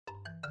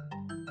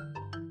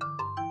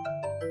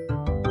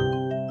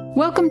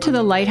Welcome to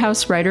the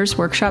Lighthouse Writers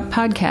Workshop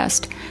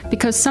podcast,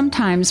 because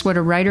sometimes what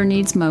a writer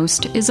needs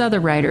most is other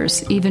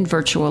writers, even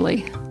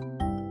virtually.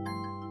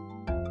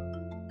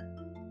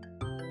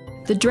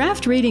 The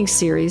Draft Reading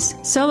Series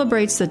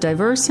celebrates the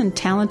diverse and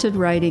talented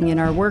writing in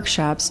our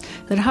workshops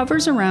that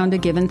hovers around a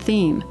given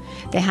theme.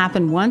 They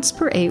happen once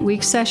per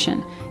 8-week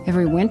session,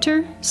 every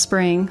winter,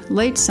 spring,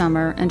 late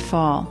summer, and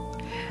fall.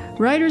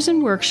 Writers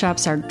in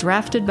workshops are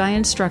drafted by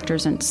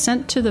instructors and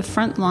sent to the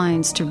front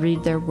lines to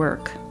read their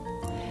work.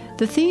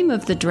 The theme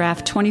of the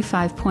Draft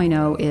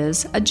 25.0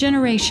 is a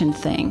generation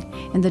thing,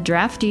 and the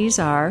draftees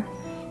are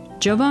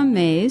Jovan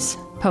Mays,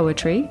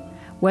 poetry,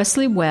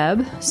 Wesley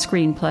Webb,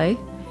 screenplay,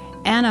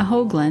 Anna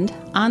Hoagland,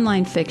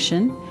 online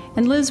fiction,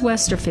 and Liz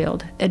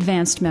Westerfield,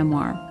 advanced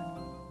memoir.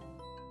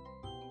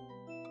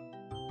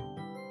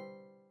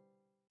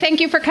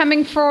 Thank you for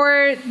coming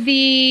for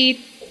the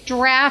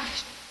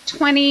Draft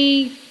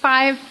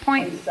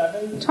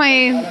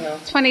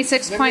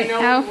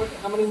 26.0.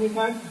 How many we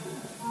had?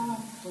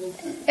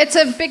 It's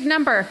a big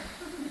number.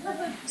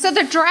 So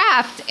the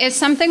draft is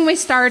something we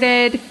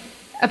started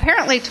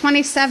apparently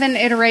 27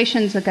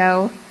 iterations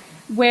ago,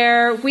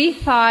 where we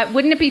thought,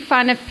 wouldn't it be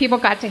fun if people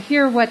got to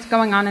hear what's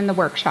going on in the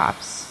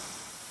workshops?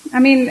 I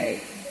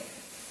mean,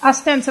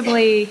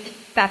 ostensibly,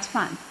 that's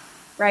fun,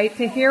 right?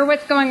 To hear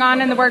what's going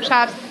on in the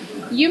workshops.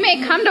 You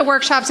may come to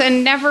workshops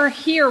and never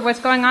hear what's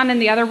going on in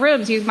the other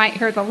rooms. You might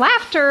hear the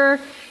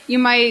laughter, you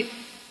might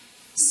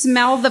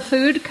smell the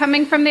food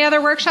coming from the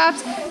other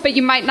workshops, but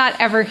you might not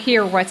ever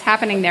hear what's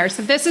happening there.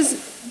 So this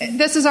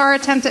is our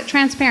attempt at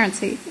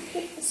transparency.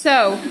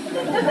 So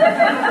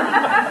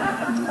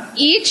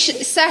each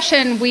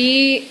session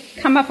we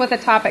come up with a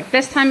topic.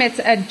 This time it's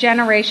a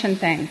generation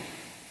thing.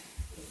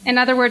 In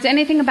other words,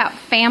 anything about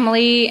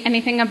family,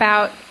 anything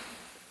about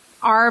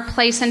our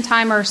place in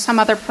time or some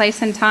other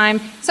place in time.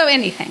 So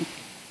anything,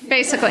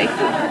 basically.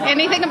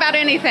 Anything about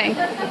anything.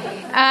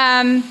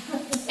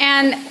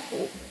 And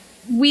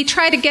we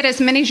try to get as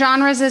many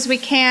genres as we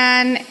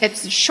can.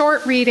 It's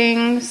short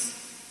readings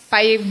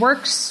by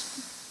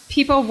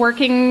people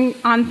working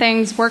on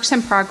things, works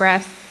in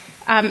progress.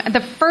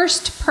 The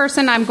first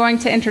person I'm going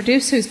to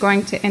introduce, who's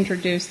going to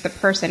introduce the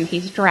person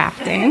he's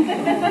drafting,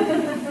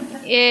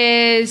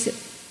 is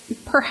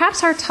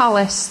perhaps our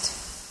tallest,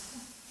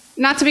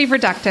 not to be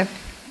reductive,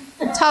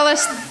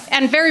 tallest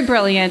and very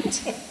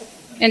brilliant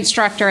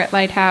instructor at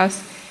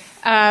Lighthouse.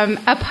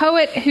 A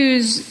poet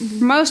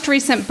whose most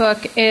recent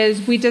book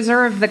is We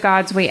Deserve the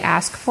Gods We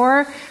Ask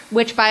For,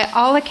 which by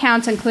all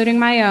accounts, including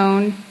my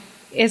own,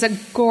 is a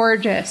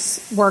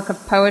gorgeous work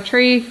of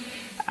poetry.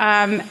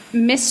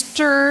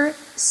 Mr.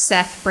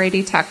 Seth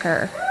Brady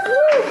Tucker.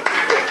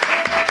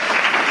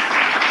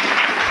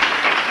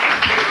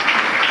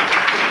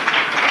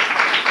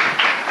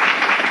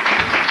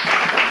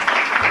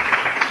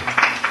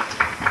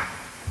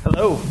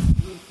 Hello.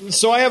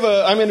 So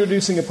I'm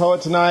introducing a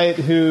poet tonight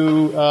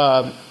who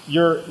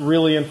you're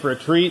really in for a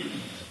treat.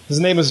 His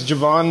name is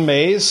Jovan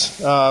Mays.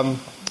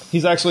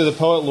 He's actually the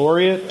poet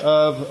laureate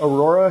of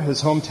Aurora,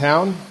 his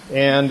hometown.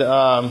 And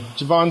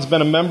Jovan's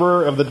been a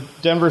member of the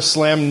Denver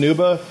Slam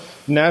Nuba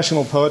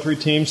national poetry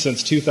team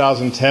since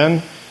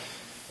 2010.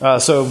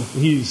 So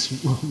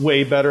he's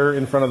way better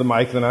in front of the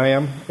mic than I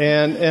am.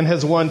 And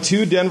has won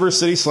 2 Denver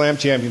City Slam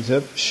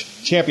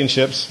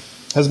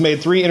championships, has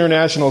made 3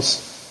 international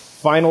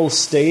final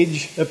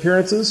stage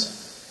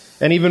appearances,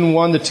 and even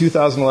won the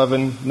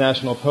 2011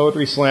 National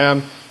Poetry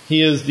Slam.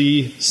 He is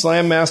the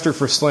slam master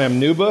for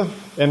Slam Nuba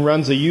and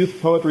runs a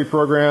youth poetry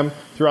program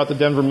throughout the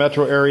Denver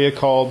metro area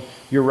called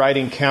Your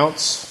Writing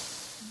Counts.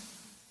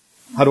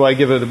 How do I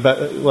give it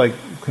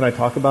can I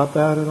talk about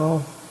that at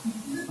all?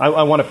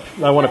 I want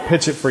to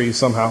pitch it for you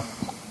somehow.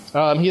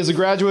 He is a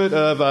graduate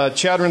of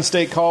Chadron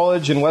State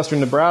College in western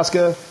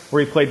Nebraska,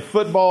 where he played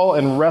football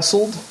and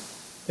wrestled,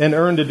 and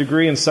earned a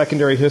degree in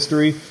secondary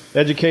history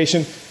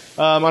education.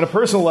 On a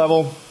personal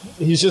level,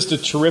 he's just a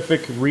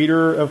terrific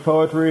reader of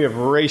poetry, a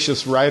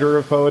voracious writer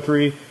of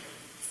poetry,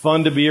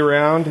 fun to be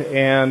around,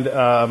 and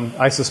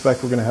I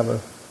suspect we're going to have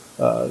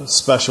a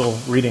special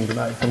reading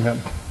tonight from him.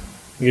 I'll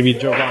give you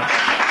Jovan.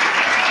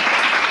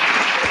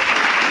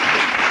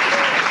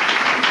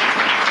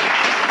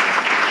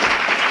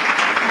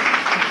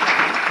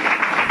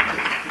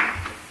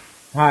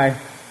 Hi.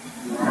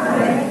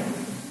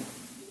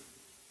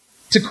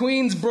 To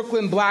Queen's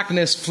Brooklyn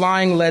blackness,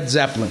 flying Led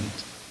Zeppelin.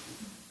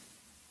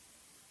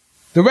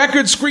 The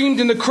record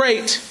screamed in the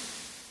crate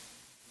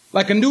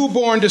like a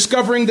newborn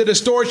discovering the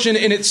distortion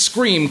in its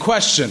scream.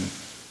 Question: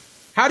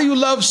 how do you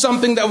love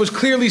something that was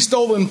clearly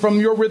stolen from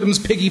your rhythm's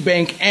piggy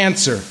bank?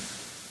 Answer: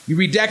 you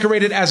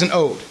redecorate it as an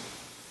ode,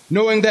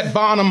 knowing that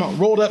Bonham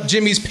rolled up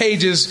Jimmy's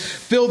pages,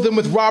 filled them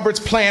with Robert's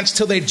plants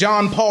till they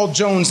John Paul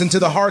Jones into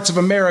the hearts of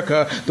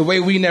America the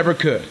way we never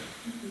could.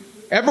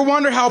 Ever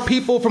wonder how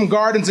people from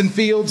gardens and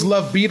fields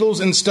love Beatles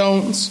and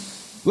Stones,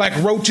 like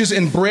roaches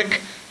and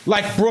brick,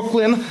 like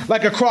Brooklyn,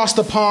 like across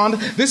the pond.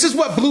 This is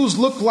what blues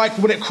look like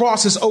when it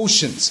crosses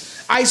oceans.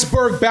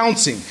 Iceberg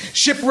bouncing,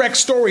 shipwreck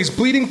stories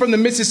bleeding from the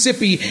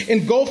Mississippi,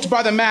 engulfed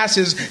by the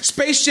masses,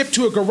 spaceship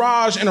to a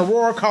garage in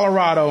Aurora,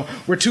 Colorado,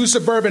 where two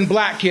suburban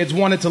black kids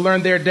wanted to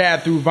learn their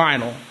dad through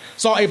vinyl.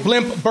 Saw a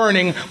blimp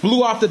burning,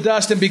 blew off the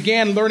dust, and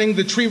began learning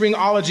the tree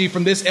ringology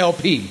from this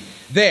LP.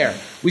 There,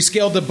 we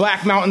scaled the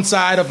black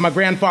mountainside of my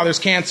grandfather's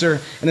cancer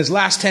and his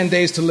last 10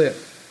 days to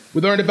live.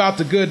 We learned about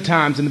the good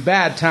times and the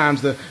bad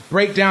times, the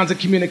breakdowns of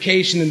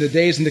communication and the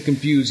dazed and the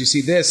confused. You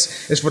see,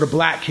 this is for the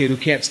black kid who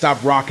can't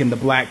stop rocking the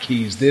black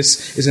keys.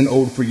 This is an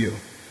ode for you.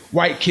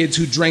 White kids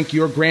who drank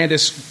your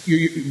grandest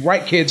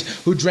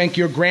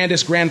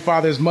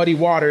grandfather's muddy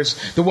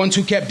waters, the ones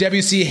who kept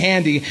Debussy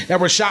handy, that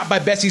were shot by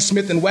Bessie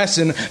Smith and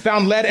Wesson,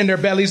 found lead in their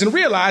bellies, and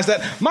realized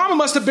that mama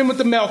must have been with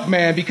the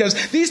milkman, because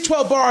these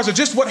 12 bars are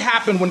just what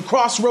happened when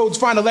crossroads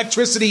find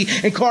electricity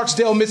in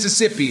Clarksdale,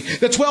 Mississippi.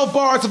 The 12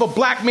 bars of a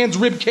black man's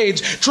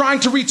ribcage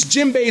trying to reach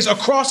djembes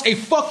across a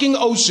fucking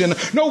ocean.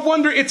 No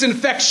wonder it's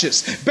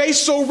infectious.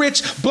 Bass so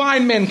rich,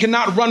 blind men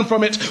cannot run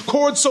from it.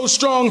 Chords so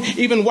strong,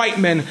 even white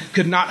men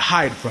could not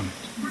hide from it.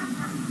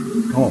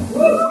 Oh.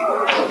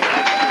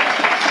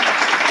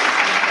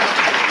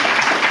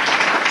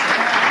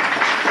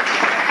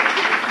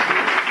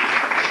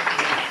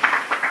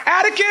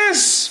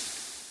 Atticus,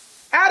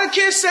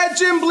 said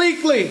Jim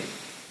Bleakley.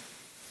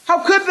 How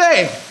could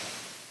they?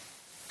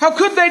 How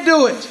could they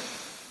do it?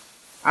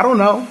 I don't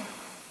know.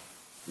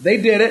 They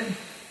did it.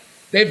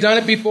 They've done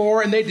it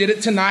before, and they did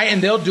it tonight,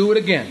 and they'll do it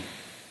again.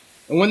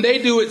 And when they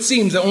do, it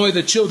seems that only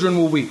the children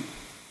will weep.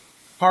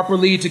 Harper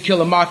Lee, To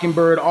Kill a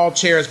Mockingbird, All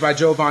Chairs by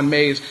Jovan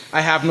Mays. I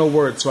have no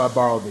words, so I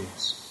borrow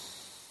these.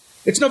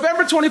 It's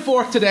November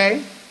 24th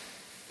today,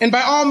 and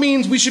by all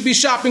means, we should be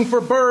shopping for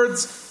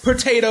birds,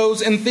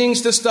 potatoes, and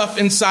things to stuff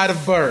inside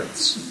of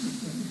birds.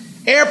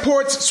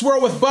 Airports swirl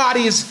with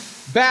bodies,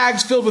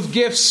 bags filled with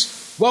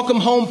gifts,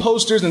 welcome home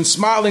posters, and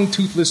smiling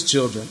toothless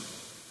children.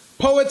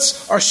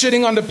 Poets are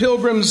shitting on the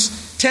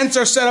pilgrims, tents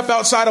are set up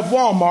outside of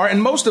Walmart,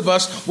 and most of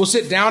us will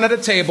sit down at a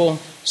table,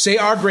 say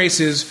our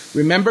graces,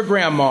 remember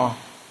Grandma,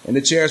 and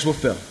the chairs will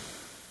fill.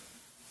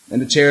 And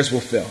the chairs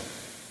will fill.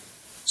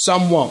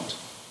 Some won't.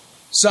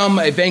 Some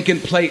a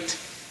vacant plate,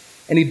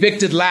 an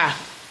evicted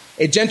laugh,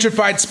 a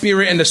gentrified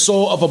spirit, and the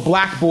soul of a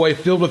black boy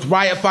filled with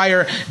riot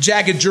fire,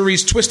 jagged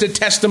juries, twisted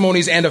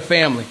testimonies, and a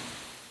family.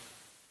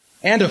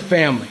 And a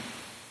family.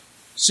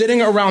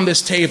 Sitting around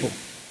this table,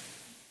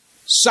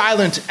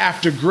 silent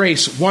after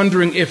grace,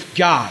 wondering if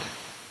God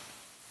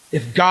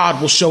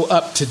will show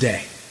up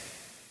today.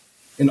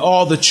 And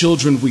all the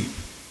children weep.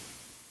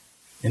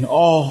 And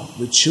all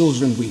the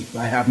children weep.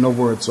 I have no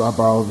words, so I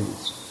borrow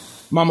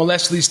these. Mama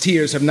Leslie's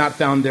tears have not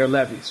found their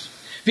levees.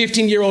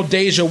 15-year-old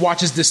Deja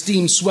watches the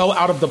steam swell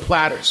out of the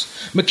platters.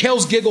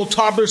 Mikkel's giggle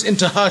toddlers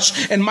into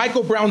hush, and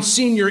Michael Brown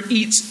Sr.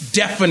 eats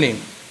deafening.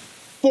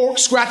 Fork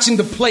scratching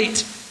the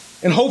plate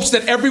in hopes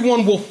that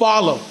everyone will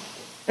follow.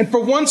 And for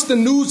once, the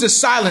news is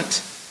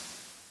silent,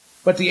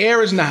 but the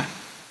air is not.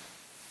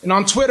 And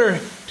on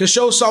Twitter, to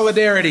show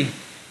solidarity,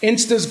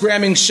 Insta's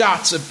gramming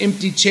shots of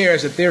empty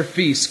chairs at their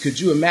feast. Could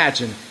you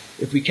imagine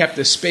if we kept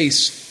a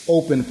space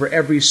open for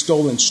every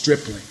stolen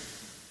stripling?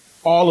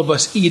 All of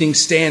us eating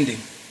standing,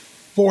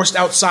 forced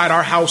outside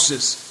our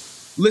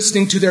houses,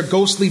 listening to their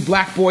ghostly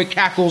black boy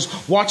cackles,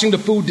 watching the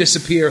food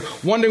disappear,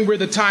 wondering where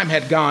the time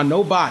had gone.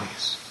 No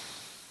bodies.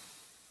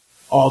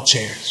 All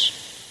chairs.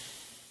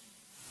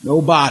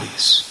 No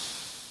bodies.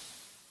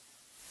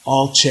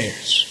 All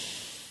chairs.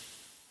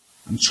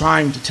 I'm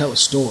trying to tell a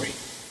story,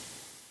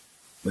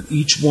 but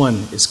each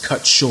one is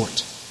cut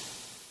short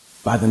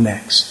by the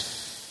next.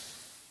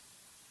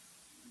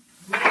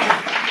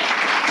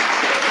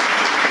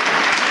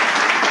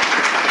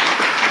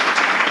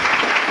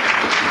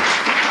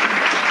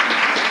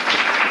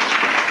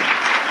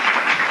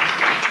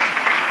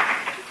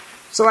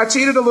 So I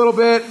cheated a little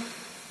bit.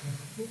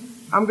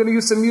 I'm going to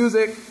use some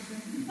music.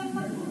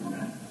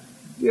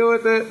 Deal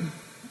with it.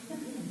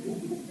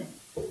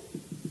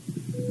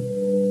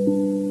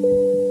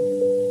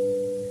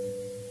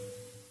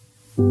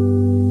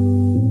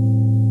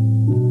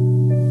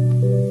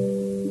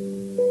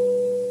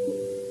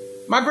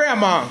 My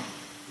grandma.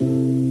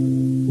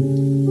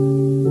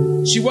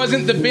 She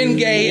wasn't the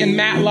Bengay and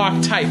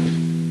Matlock type.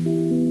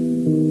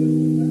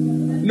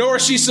 Nor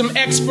is she some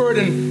expert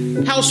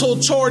in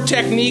household chore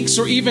techniques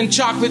or even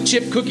chocolate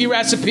chip cookie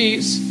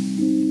recipes.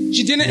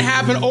 She didn't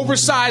have an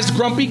oversized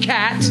grumpy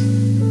cat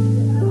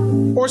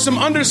or some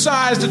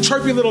undersized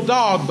chirpy little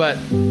dog, but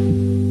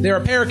there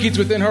are parakeets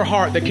within her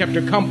heart that kept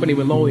her company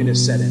when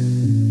loneliness set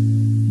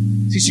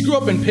in. See, she grew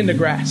up in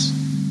Pendergrass.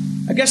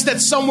 I guess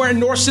that's somewhere in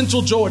north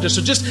central Georgia,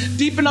 so just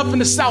deep enough in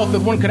the south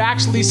that one could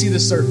actually see the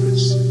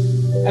surface.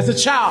 As a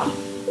child,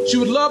 she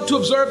would love to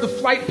observe the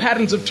flight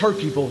patterns of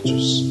turkey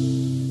vultures.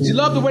 She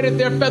loved the way that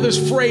their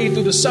feathers frayed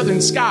through the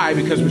southern sky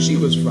because where she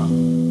was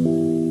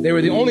from, they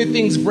were the only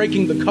things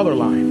breaking the color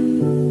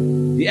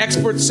line. The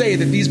experts say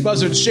that these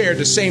buzzards share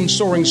the same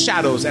soaring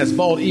shadows as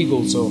bald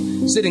eagles, so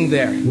sitting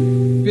there,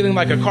 feeling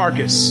like a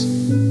carcass,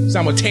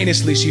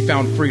 simultaneously she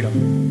found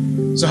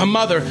freedom. So her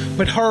mother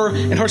put her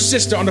and her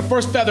sister on the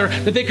first feather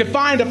that they could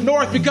find up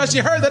north because she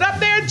heard that up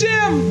there,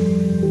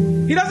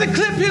 Jim, he doesn't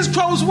clip his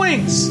crow's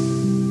wings.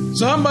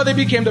 So her mother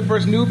became the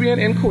first Nubian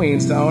in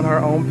Queens to own her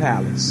own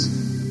palace.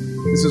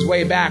 This was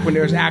way back when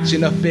there was actually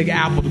enough Big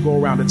Apple to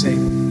go around the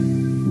table.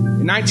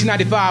 In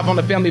 1995, on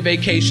a family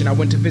vacation, I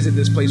went to visit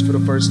this place for the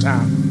first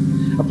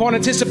time. Upon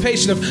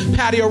anticipation of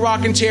patio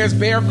rocking chairs,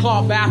 bear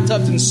claw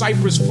bathtubs, and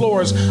cypress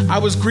floors, I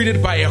was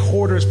greeted by a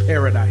hoarder's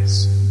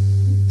paradise.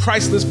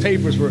 Priceless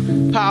papers were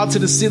piled to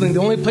the ceiling. The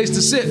only place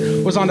to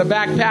sit was on the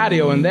back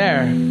patio, and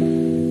there,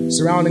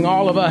 surrounding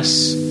all of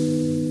us,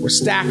 were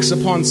stacks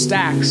upon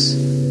stacks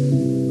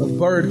of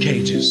bird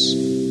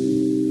cages.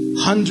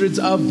 Hundreds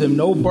of them,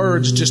 no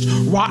birds, just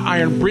wrought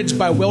iron bridged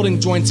by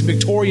welding joints in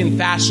Victorian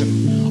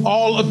fashion.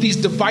 All of these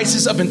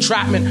devices of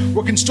entrapment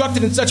were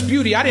constructed in such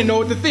beauty, I didn't know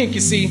what to think,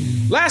 you see.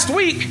 Last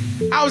week,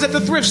 I was at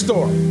the thrift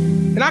store,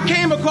 and I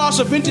came across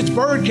a vintage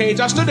bird cage.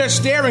 I stood there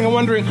staring and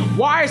wondering,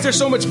 why is there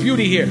so much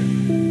beauty here?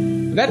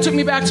 And that took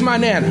me back to my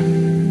Nana,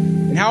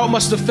 and how it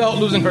must have felt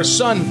losing her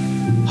son,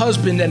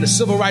 husband, and the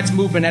civil rights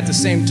movement at the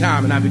same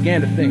time. And I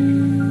began to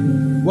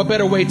think, what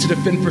better way to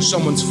defend for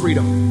someone's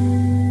freedom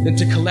than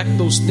to collect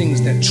those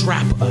things that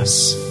trap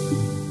us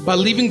by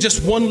leaving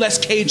just one less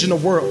cage in the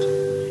world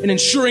and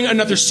ensuring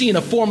another scene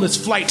of formless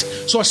flight.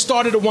 So I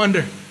started to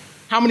wonder,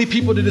 how many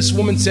people did this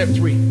woman set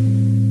free?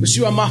 Was she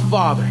my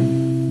father,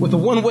 with a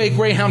one-way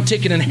Greyhound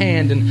ticket in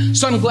hand and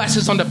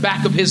sunglasses on the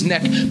back of his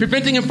neck,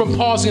 preventing him from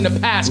pausing in the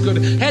past,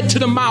 could head to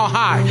the Mile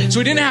High so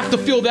he didn't have to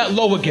feel that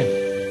low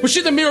again? Was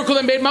she the miracle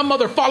that made my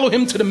mother follow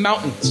him to the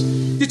mountains?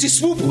 Did she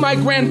swoop my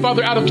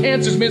grandfather out of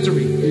cancer's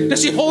misery?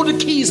 Does she hold the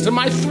keys to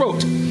my throat?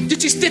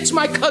 Did she stitch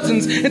my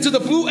cousins into the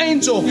Blue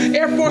Angel,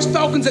 Air Force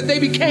Falcons that they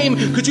became?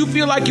 Could you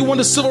feel like you won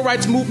the civil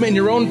rights movement in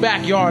your own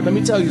backyard? Let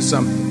me tell you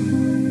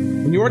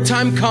something. When your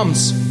time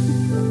comes,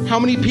 how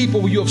many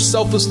people will you have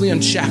selflessly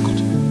unshackled?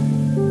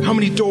 How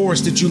many doors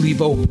did you leave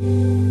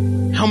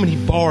open? How many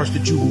bars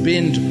did you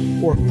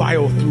bend or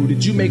file through?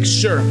 Did you make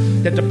sure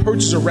that the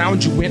perches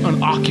around you went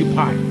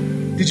unoccupied?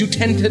 Did you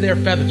tend to their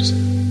feathers?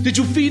 Did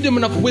you feed them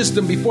enough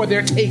wisdom before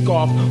their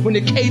takeoff when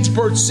the caged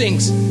bird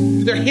sings?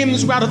 Do their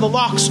hymns rattle the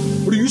locks,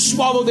 or do you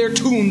swallow their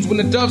tunes when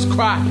the doves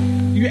cry?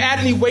 Do you add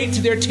any weight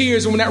to their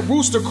tears, and when that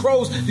rooster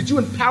crows, did you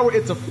empower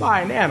it to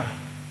fly? Nana,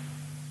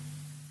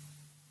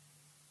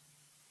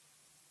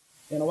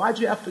 why'd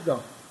you have to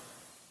go?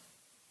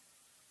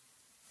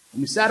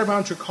 When we sat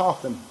around your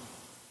coffin,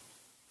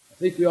 I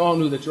think we all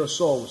knew that your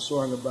soul was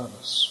soaring above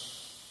us.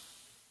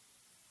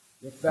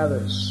 Your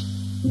feathers,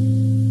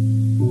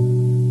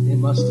 they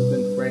must have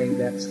been fraying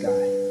that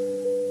sky,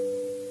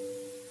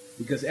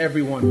 because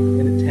everyone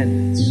in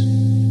attendance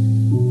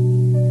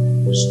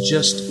was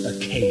just a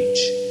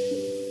cage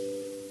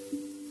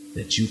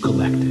that you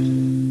collected.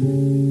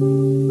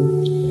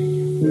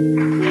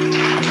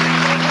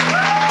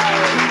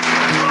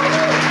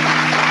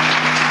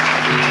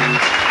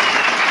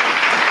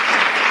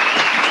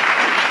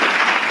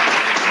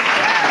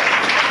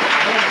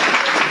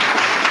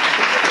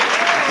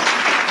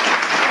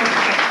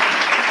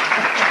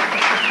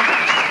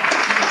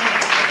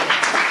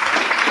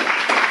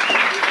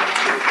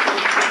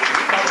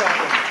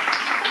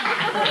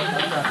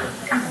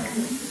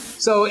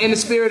 So in the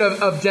spirit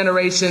of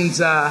generations,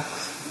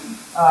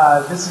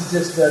 this is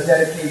just a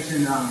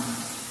dedication,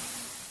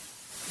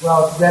 it's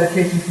a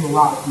dedication to a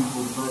lot of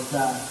people, but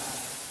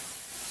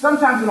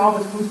sometimes when all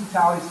this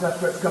brutality stuff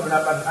starts coming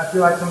up, I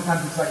feel like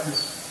sometimes it's like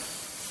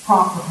this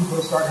prompt for people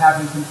to start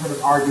having some sort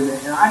of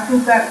argument. And I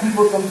think that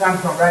people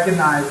sometimes don't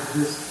recognize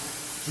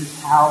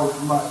just how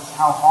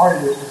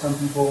hard it is for some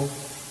people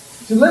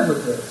to live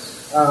with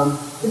this,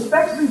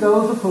 especially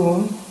those of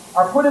whom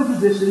are put in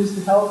positions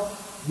to help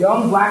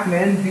young black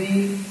men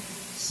be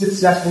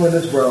successful in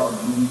this world.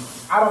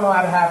 I don't know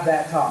how to have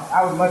that talk.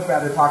 I would much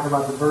rather talk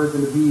about the birds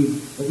and the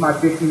bees with my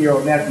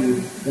 15-year-old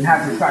nephew than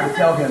have to try to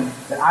tell him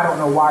that I don't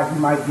know why he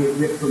might get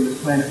ripped from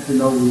this planet for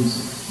no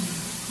reason.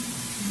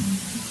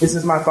 This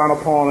is my final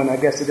poem, and I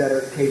guess a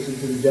dedication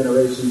to the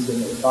generations that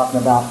we're talking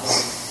about.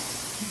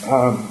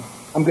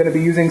 I'm going to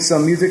be using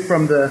some music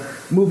from the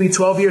movie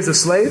 12 Years a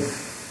Slave.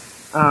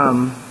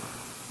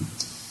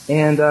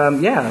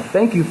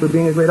 Thank you for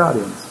being a great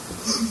audience.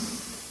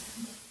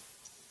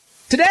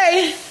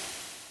 Today,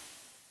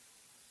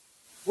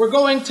 we're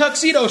going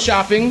tuxedo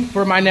shopping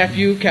for my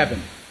nephew,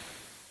 Kevin.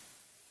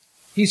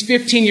 He's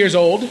 15 years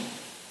old,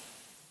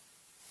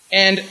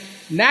 and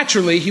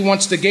naturally, he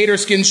wants the gator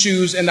skin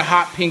shoes and the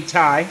hot pink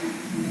tie.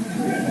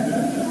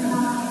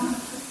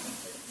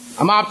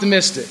 I'm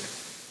optimistic.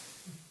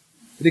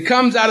 But he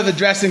comes out of the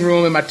dressing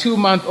room, and my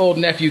 2-month-old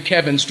nephew,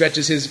 Kason,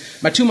 stretches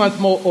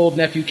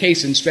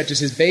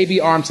his baby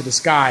arms to the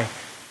sky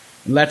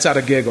and lets out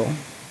a giggle.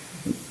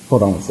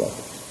 Hold on a second.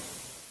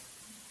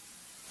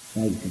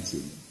 Now you can see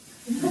me.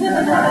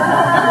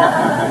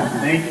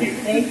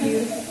 Thank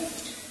you.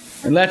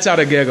 And lets out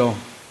a giggle.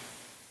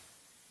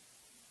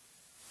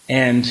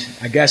 And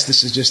I guess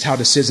this is just how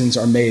decisions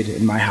are made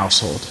in my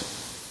household.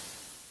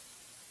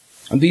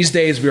 On these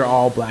days, we are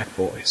all black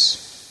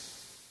boys.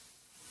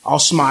 All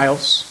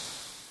smiles,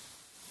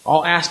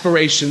 all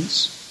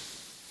aspirations,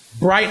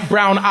 bright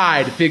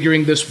brown-eyed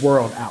figuring this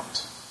world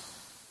out.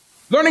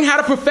 Learning how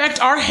to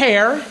perfect our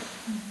hair,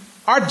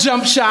 our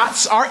jump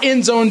shots, our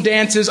end zone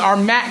dances, our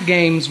mat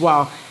games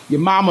while your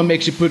mama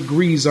makes you put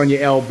grease on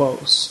your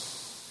elbows.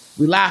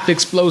 We laugh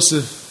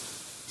explosive,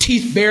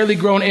 teeth barely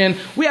grown in.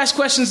 We ask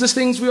questions as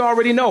things we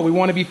already know. We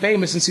want to be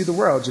famous and see the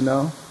world,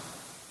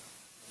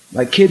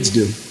 like kids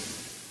do.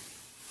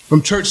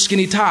 From church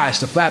skinny ties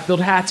to flat-billed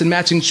hats and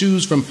matching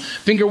shoes, from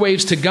finger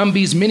waves to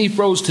Gumbies, mini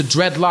froze to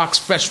dreadlocks,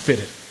 fresh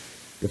fitted.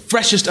 The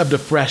freshest of the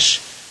fresh,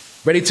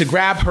 ready to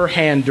grab her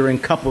hand during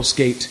couple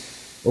skate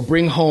or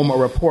bring home a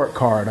report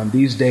card. On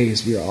these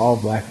days, we are all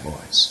black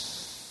boys.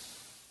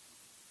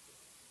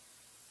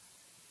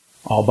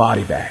 All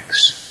body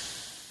bags.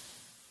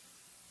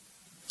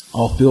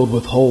 All filled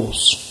with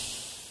holes.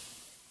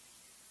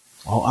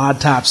 All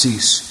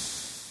autopsies.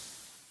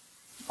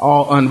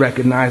 All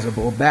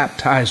unrecognizable,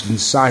 baptized in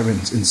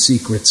sirens and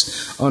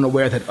secrets,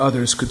 unaware that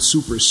others could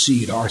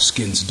supersede our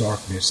skin's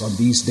darkness. On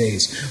these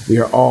days, we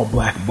are all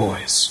black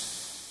boys.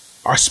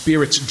 Our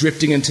spirits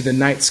drifting into the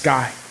night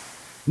sky.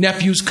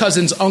 Nephews,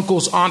 cousins,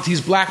 uncles,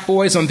 aunties, black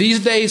boys. On these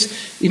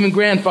days, even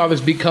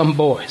grandfathers become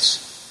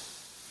boys.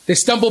 They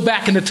stumble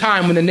back into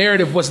time when the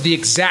narrative was the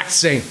exact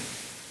same.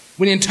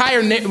 When the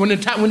entire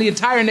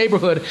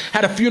neighborhood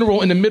had a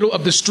funeral in the middle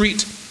of the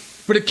street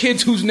for the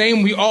kids whose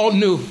name we all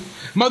knew.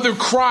 Mother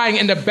crying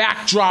in the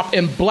backdrop,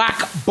 and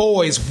black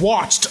boys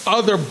watched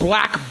other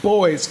black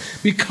boys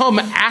become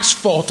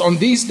asphalt. On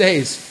these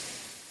days,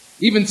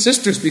 even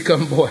sisters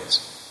become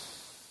boys.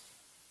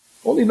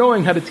 Only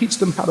knowing how to teach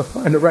them how to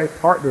find the right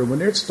partner when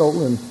they're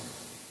stolen.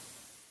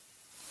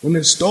 When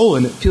they're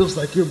stolen, it feels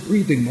like you're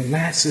breathing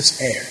molasses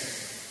air.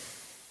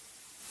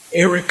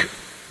 Eric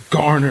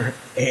Garner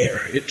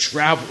air. It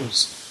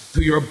travels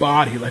through your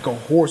body like a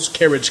horse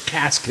carriage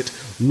casket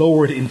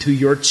lowered into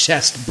your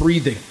chest,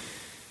 breathing.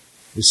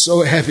 It's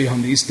so heavy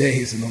on these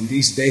days, and on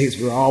these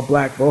days we're all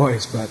black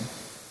boys, but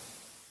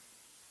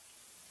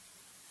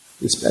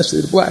especially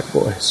the black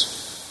boys.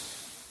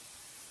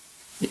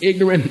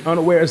 Ignorant and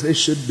unaware as they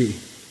should be.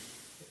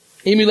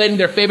 Emulating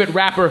their favorite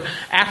rapper,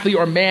 athlete,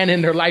 or man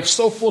in their life,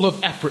 so full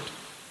of effort,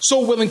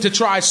 so willing to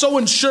try, so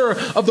unsure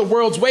of the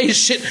world's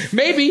ways,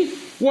 maybe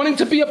wanting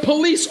to be a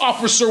police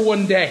officer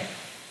one day,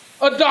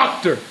 a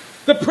doctor,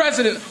 the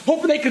president,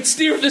 hoping they could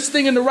steer this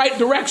thing in the right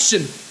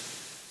direction.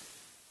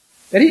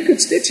 That he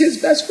could stitch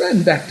his best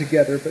friend back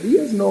together, but he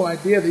has no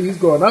idea that he's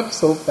growing up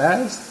so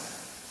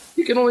fast.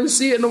 He can only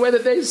see it in the way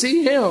that they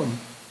see him.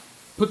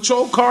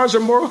 Patrol cars are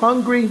more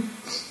hungry.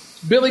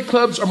 Billy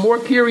clubs are more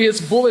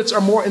curious. Bullets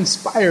are more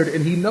inspired,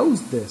 and he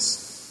knows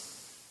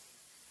this.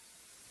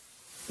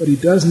 But he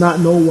does not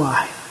know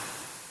why.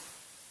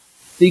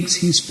 Thinks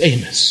he's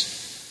famous.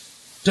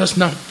 Does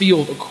not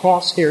feel the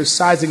crosshairs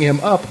sizing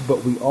him up,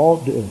 but we all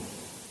do.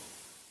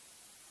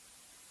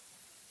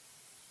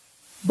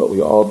 But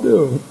we all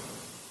do.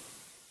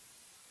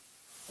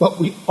 But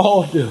we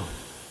all do.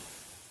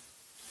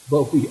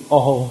 But we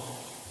all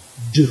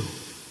do.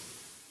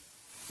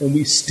 And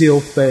we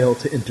still fail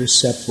to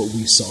intercept what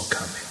we saw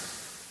coming.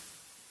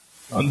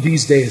 On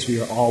these days,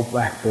 we are all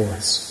black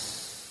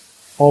boys.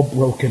 All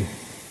broken.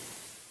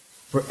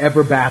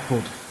 Forever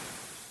baffled.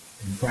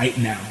 And right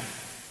now,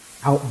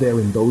 out there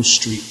in those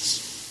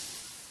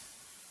streets,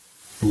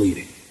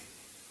 bleeding.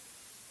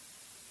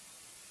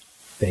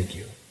 Thank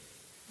you.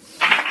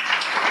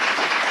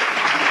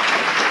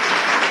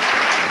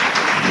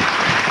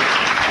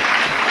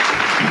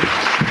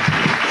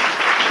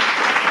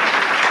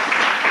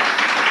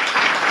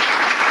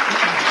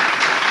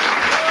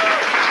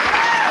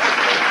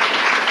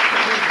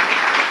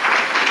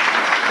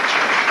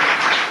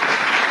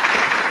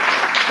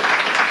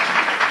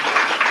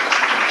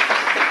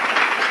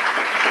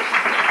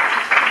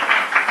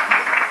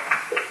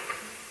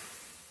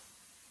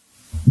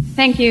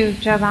 Thank you,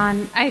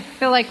 Javon. I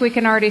feel like we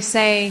can already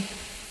say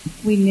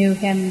we knew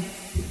him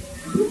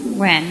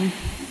when.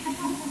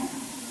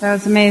 That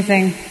was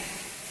amazing.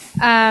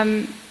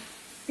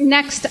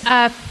 Next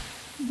up,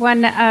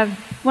 one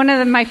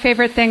of my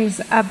favorite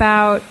things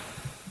about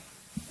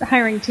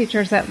hiring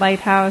teachers at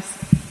Lighthouse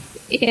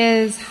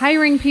is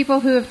hiring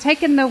people who have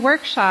taken the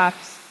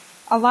workshops.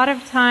 A lot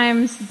of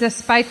times,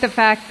 despite the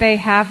fact they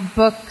have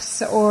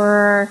books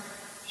or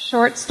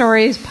short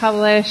stories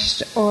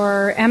published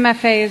or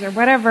MFAs or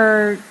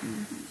whatever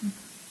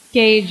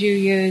gauge you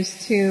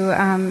use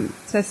to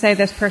say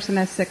this person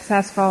is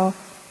successful,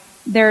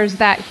 there's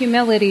that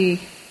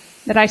humility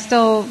that I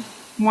still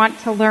want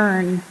to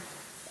learn.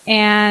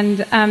 And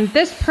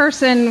this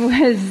person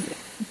was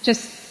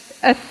just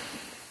a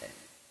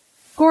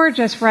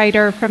gorgeous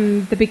writer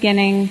from the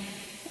beginning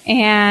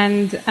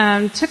and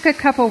took a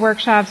couple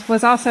workshops,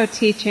 was also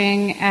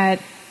teaching at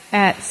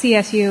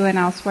CSU and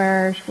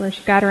elsewhere where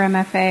she got her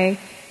MFA.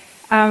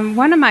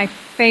 One of my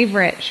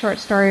favorite short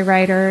story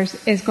writers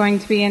is going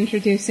to be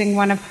introducing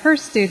one of her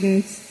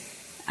students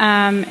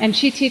And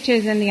she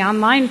teaches in the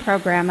online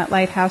program at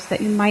Lighthouse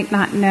that you might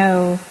not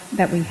know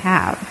that we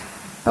have,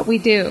 but we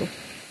do.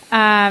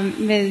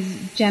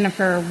 Ms.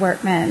 Jennifer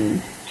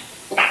Wortman.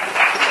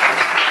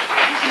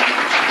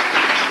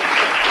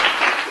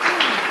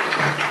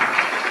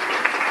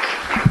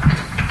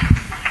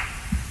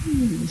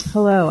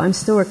 Hello, I'm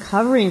still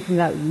recovering from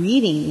that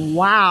reading.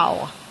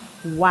 Wow.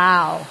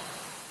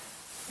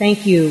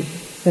 Thank you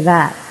for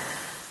that.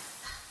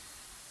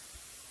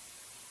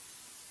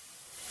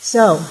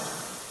 So,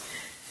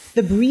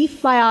 the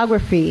brief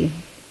biography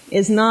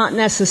is not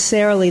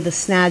necessarily the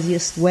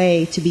snazziest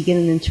way to begin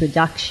an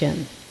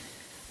introduction,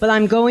 but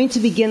I'm going to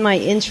begin my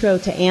intro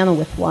to Anna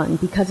with one,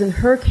 because in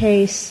her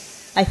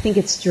case, I think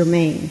it's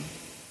germane.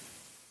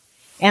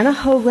 Anna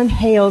Hoagland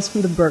hails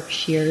from the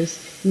Berkshires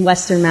in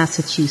western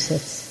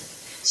Massachusetts.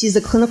 She's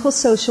a clinical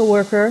social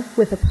worker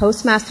with a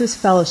postmaster's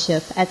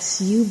fellowship at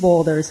CU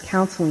Boulder's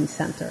Counseling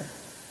Center,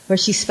 where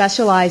she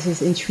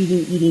specializes in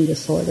treating eating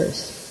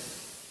disorders.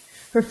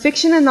 Her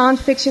fiction and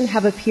nonfiction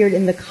have appeared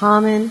in The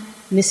Common,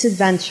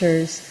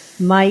 Misadventures,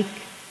 Mike,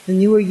 The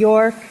New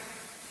York,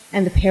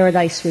 and The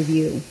Paradise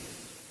Review.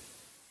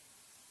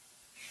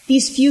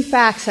 These few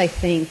facts, I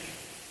think,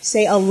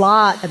 say a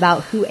lot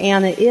about who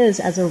Anna is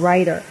as a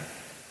writer.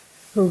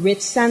 Her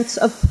rich sense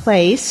of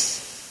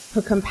place,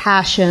 her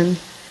compassion,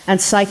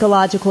 and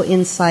psychological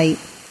insight,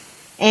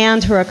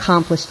 and her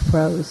accomplished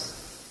prose.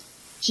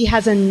 She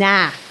has a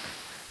knack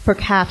for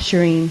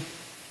capturing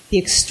the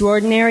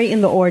extraordinary in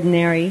the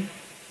ordinary,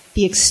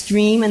 the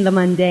extreme in the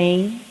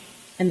mundane,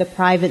 and the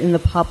private in the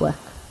public.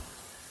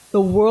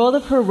 The world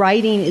of her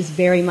writing is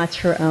very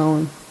much her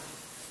own,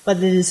 but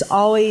it is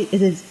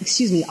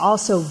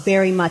also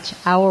very much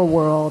our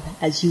world,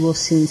 as you will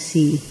soon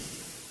see.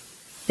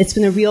 It's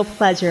been a real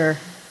pleasure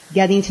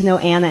getting to know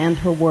Anna and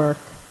her work,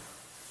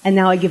 and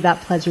now I give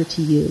that pleasure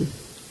to you.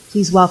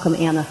 Please welcome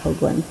Anna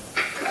Hoagland.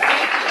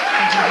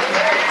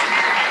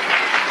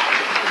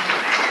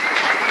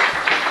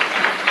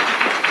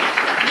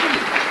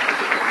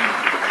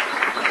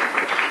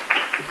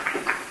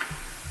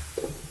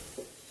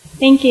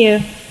 Thank you.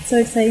 So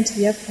exciting to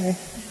be up here.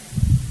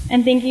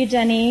 And thank you,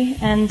 Jenny.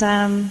 And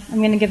I'm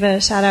going to give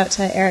a shout out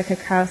to Erica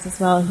Krause as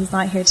well, who's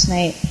not here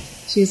tonight.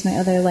 She was my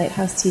other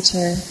Lighthouse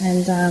teacher.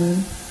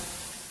 And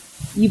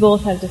you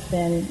both have just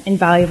been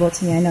invaluable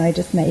to me. I know I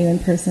just met you in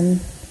person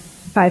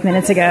 5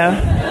 minutes ago.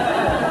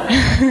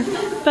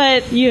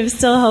 But you have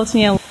still helped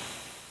me a lot.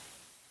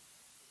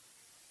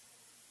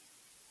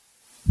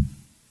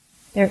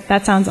 There,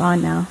 that sounds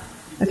on now.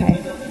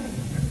 Okay.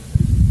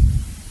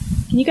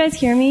 Can you guys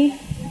hear me?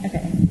 Okay.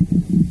 I'm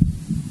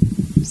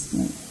just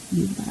going to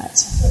use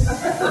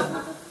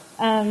that.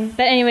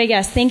 But anyway,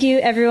 yes, thank you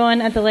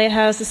everyone at the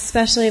Lighthouse,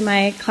 especially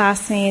my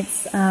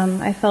classmates.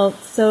 I felt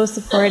so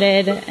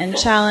supported and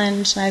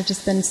challenged, and I've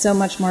just been so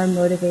much more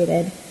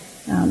motivated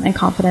and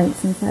confident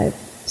since I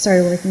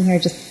started working here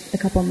just a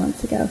couple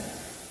months ago.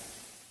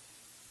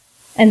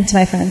 And to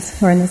my friends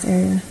who are in this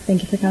area,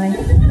 thank you for coming.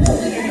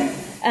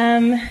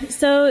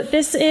 So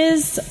this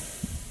is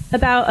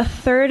about a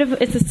third of,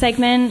 it's a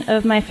segment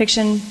of my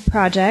fiction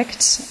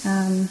project,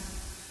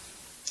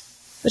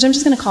 which I'm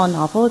just going to call a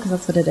novel because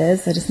that's what it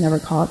is. I just never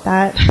call it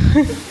that.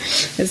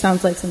 It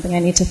sounds like something I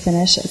need to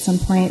finish at some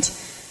point.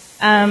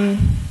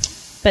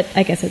 But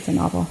I guess it's a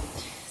novel.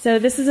 So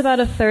this is about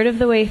a third of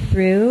the way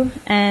through,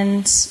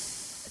 and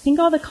I think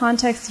all the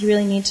context you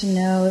really need to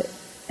know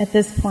at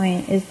this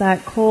point is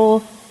that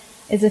Cole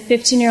is a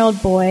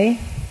 15-year-old boy.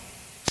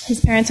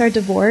 His parents are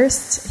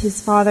divorced. His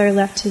father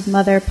left his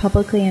mother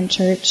publicly in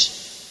church,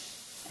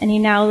 and he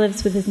now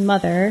lives with his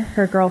mother,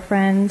 her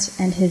girlfriend,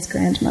 and his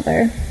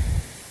grandmother.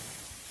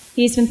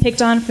 He's been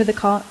picked on by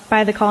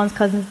the Collins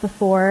cousins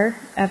before,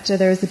 after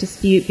there was a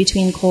dispute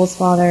between Cole's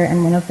father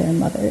and one of their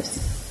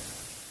mothers.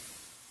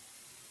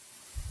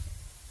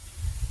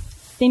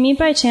 They meet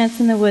by chance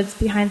in the woods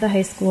behind the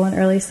high school in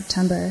early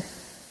September,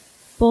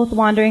 both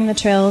wandering the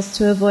trails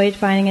to avoid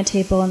finding a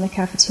table in the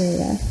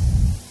cafeteria.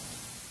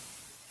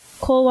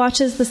 Cole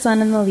watches the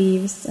sun and the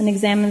leaves and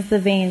examines the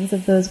veins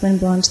of those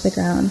windblown to the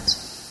ground.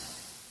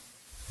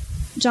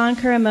 John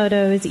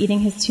Kuramoto is eating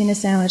his tuna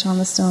sandwich on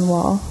the stone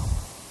wall.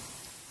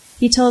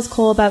 He tells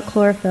Cole about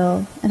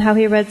chlorophyll and how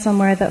he read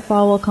somewhere that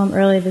fall will come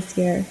early this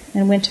year,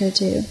 and winter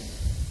too.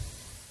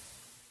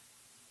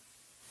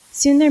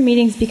 Soon their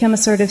meetings become a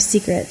sort of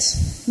secret.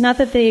 Not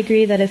that they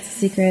agree that it's a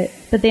secret,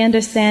 but they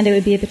understand it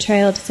would be a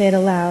betrayal to say it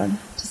aloud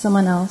to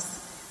someone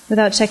else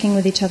without checking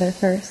with each other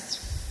first.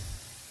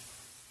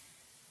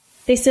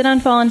 They sit on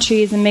fallen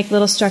trees and make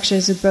little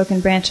structures with broken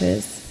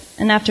branches,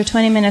 and after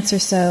 20 minutes or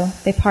so,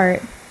 they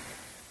part,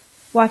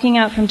 walking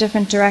out from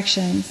different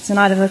directions so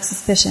not to evoke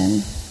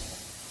suspicion,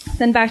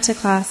 then back to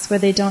class where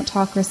they don't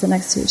talk or sit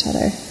next to each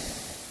other.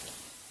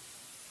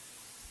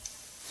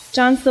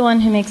 John's the one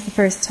who makes the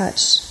first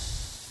touch.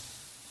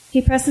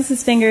 He presses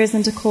his fingers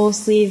into Cole's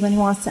sleeve when he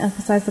wants to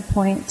emphasize a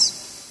point.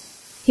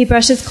 He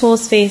brushes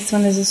Cole's face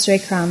when there's a stray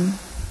crumb.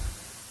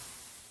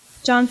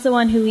 John's the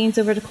one who leans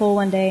over to Cole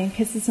one day and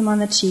kisses him on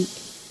the cheek,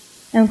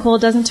 and when Cole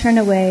doesn't turn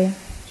away,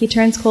 He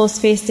turns Cole's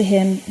face to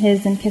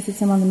his and kisses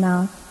him on the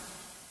mouth.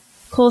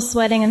 Cole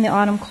sweating in the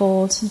autumn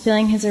cold and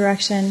feeling his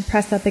erection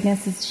pressed up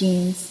against his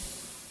jeans,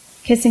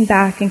 kissing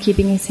back and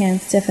keeping his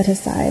hands stiff at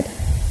his side.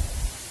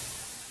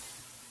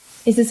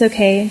 Is this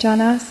okay?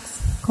 John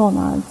asks. Cole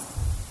nods.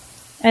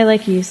 I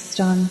like you, says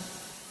John.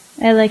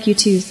 I like you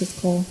too, says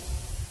Cole.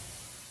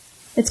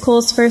 It's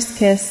Cole's first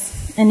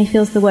kiss, and he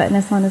feels the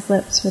wetness on his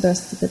lips for the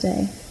rest of the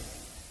day.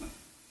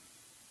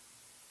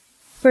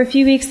 For a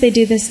few weeks they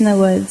do this in the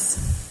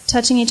woods,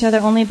 touching each other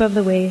only above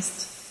the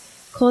waist,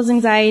 Cole's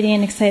anxiety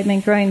and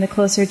excitement growing the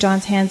closer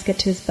John's hands get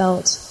to his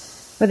belt,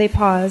 where they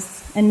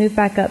pause and move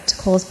back up to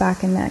Cole's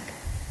back and neck.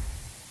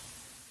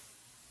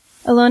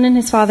 Alone in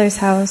his father's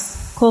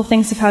house, Cole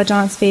thinks of how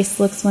John's face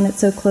looks when it's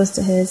so close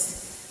to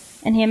his,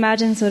 and he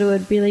imagines what it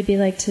would really be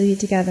like to be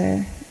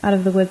together out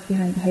of the woods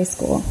behind the high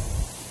school.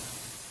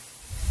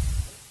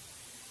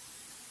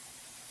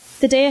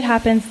 The day it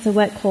happens is a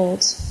wet cold,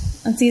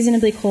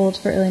 unseasonably cold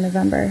for early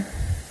November.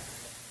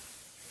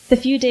 The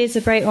few days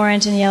of bright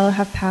orange and yellow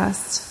have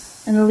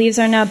passed, and the leaves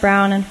are now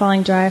brown and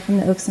falling dry from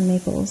the oaks and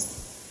maples.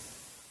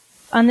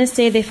 On this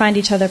day, they find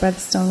each other by the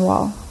stone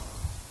wall.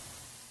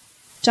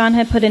 John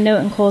had put a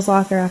note in Cole's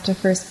locker after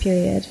first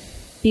period.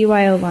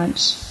 BYO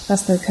lunch.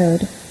 That's their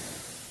code.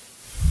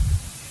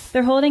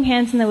 They're holding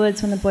hands in the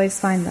woods when the boys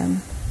find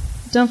them.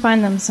 Don't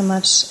find them so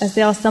much as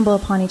they all stumble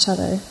upon each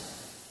other.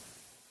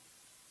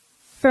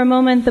 For a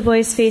moment, the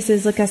boys'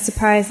 faces look as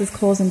surprised as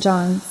Cole's and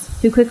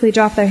John's, who quickly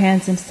drop their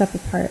hands and step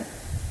apart.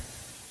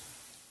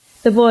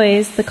 The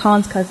boys, the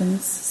Collins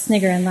cousins,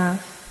 snigger and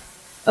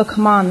laugh. Oh,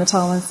 come on, the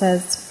tall one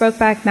says.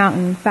 Brokeback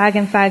Mountain, fag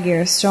and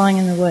faggier, strolling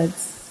in the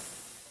woods.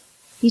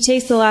 He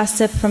takes the last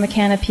sip from a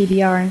can of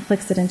PBR and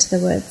flicks it into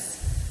the woods.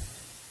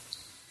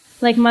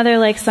 Like mother,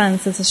 like son,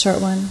 says the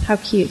short one. How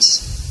cute.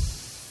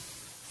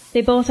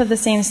 They both have the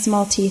same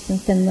small teeth and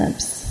thin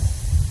lips.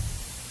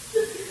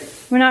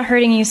 We're not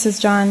hurting you, says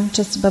John,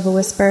 just above a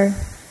whisper.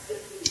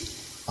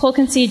 Cole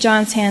can see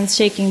John's hands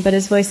shaking, but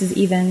his voice is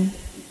even.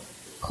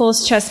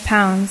 Cole's chest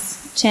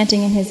pounds,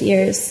 chanting in his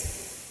ears.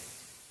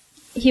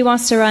 He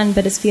wants to run,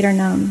 but his feet are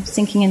numb,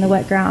 sinking in the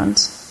wet ground.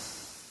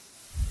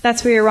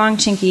 That's where you're wrong,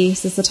 Chinky,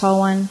 says the tall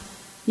one.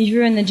 You've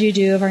ruined the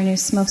juju of our new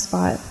smoke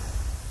spot.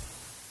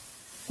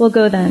 We'll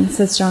go then,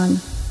 says John.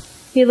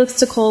 He looks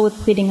to Cole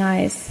with pleading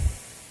eyes.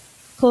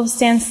 Cole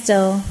stands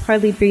still,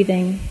 hardly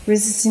breathing,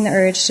 resisting the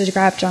urge to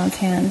grab John's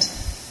hand.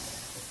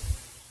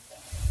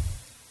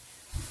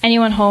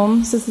 Anyone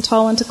home? Says the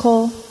tall one to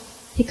Cole.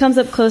 He comes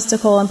up close to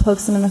Cole and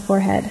pokes him in the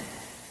forehead.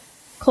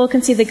 Cole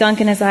can see the gunk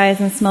in his eyes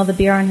and smell the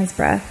beer on his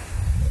breath.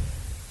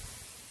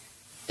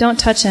 Don't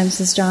touch him,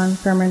 says John,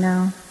 firmer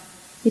now.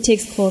 He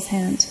takes Cole's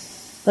hand.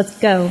 Let's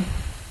go.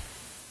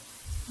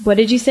 What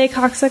did you say,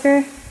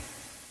 cocksucker?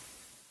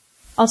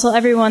 I'll tell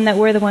everyone that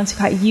we're the ones who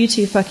caught you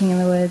two fucking in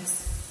the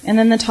woods. And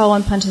then the tall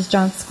one punches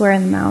John square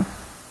in the mouth.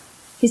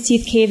 His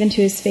teeth cave into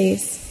his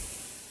face.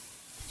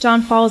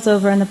 John falls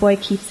over and the boy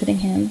keeps hitting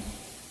him.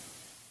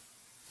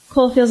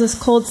 Cole feels this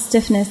cold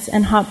stiffness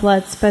and hot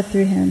blood spread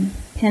through him,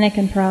 panic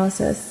and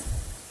paralysis.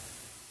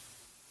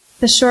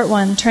 The short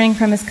one, turning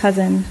from his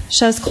cousin,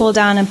 shoves Cole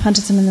down and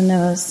punches him in the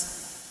nose.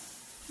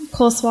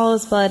 Cole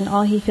swallows blood and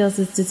all he feels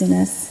is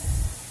dizziness.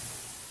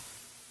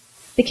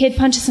 The kid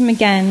punches him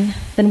again,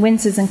 then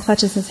winces and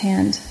clutches his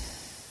hand.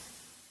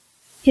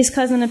 His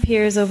cousin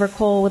appears over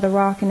Cole with a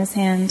rock in his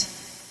hand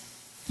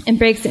and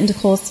breaks it into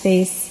Cole's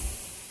face,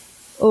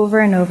 over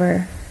and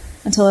over,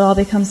 until it all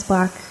becomes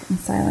black and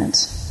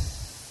silent.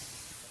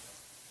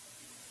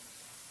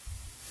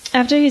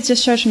 After he's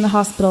discharged from the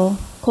hospital,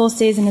 Cole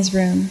stays in his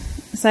room,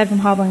 aside from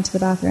hobbling to the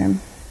bathroom.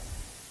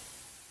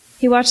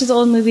 He watches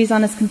old movies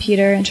on his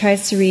computer and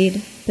tries to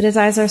read, but his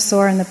eyes are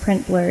sore and the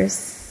print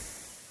blurs.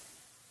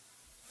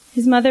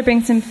 His mother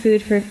brings him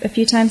food for a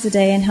few times a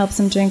day and helps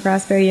him drink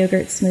raspberry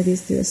yogurt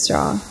smoothies through a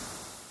straw.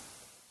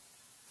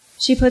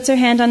 She puts her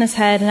hand on his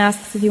head and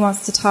asks if he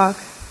wants to talk,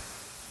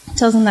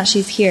 tells him that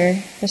she's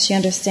here, that she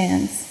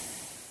understands.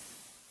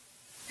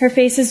 Her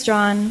face is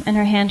drawn and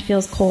her hand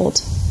feels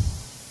cold.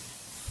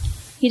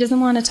 He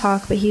doesn't want to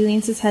talk, but he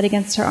leans his head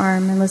against her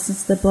arm and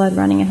listens to the blood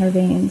running in her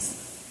veins.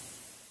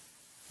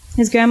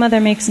 His grandmother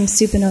makes him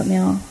soup and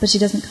oatmeal, but she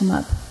doesn't come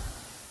up.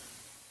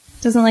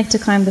 Doesn't like to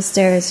climb the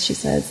stairs, she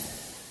says.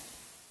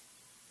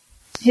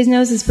 His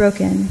nose is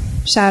broken,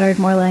 shattered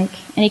more like,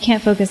 and he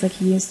can't focus like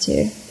he used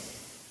to.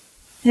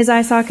 His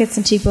eye sockets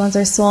and cheekbones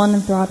are swollen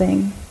and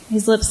throbbing,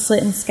 his lips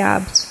slit and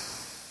scabbed.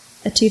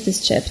 A tooth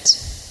is chipped.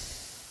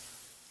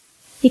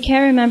 He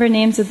can't remember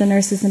names of the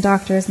nurses and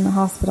doctors in the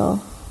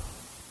hospital.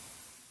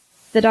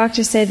 The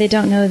doctors say they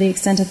don't know the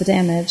extent of the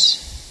damage.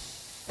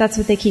 That's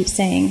what they keep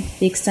saying,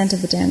 the extent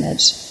of the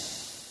damage.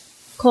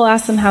 Cole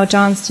asks them how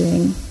John's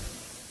doing.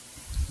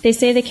 They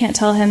say they can't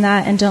tell him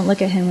that and don't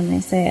look at him when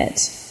they say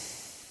it.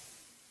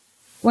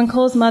 When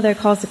Cole's mother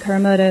calls the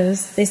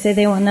Kuramotos, they say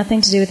they want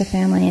nothing to do with the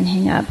family and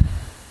hang up.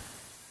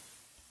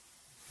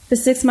 The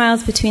 6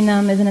 miles between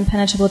them is an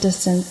impenetrable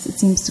distance, it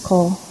seems to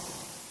Cole.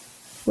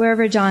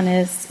 Wherever John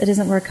is, it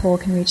isn't where Cole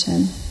can reach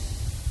him.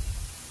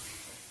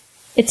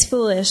 It's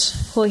foolish,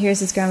 Cole hears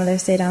his grandmother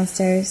say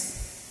downstairs.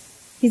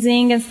 He's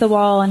leaning against the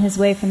wall on his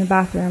way from the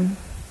bathroom,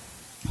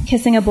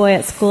 kissing a boy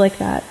at school like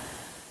that.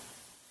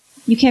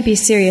 You can't be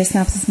serious,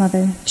 snaps his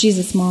mother.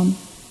 Jesus, Mom.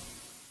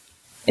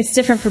 It's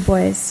different for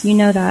boys. You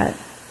know that.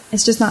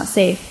 It's just not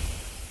safe.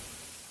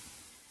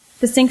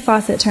 The sink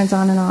faucet turns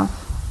on and off.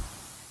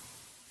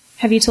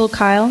 Have you told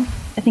Kyle?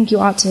 I think you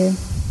ought to.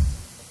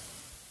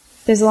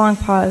 There's a long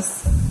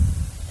pause.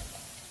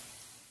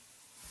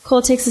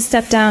 Cole takes a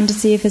step down to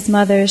see if his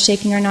mother is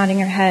shaking or nodding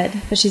her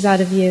head, but she's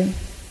out of view.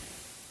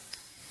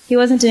 He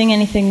wasn't doing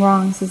anything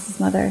wrong, says his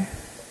mother.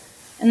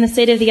 In the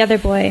state of the other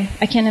boy,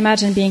 I can't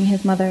imagine being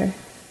his mother.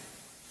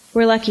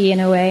 We're lucky in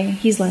a way.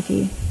 He's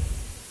lucky.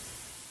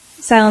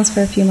 Silence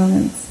for a few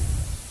moments.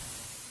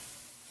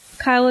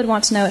 Kyle would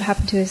want to know what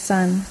happened to his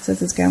son, says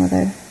his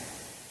grandmother.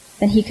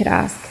 Then he could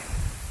ask.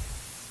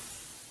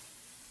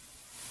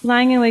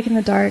 Lying awake in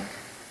the dark,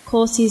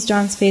 Cole sees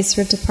John's face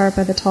ripped apart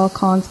by the tall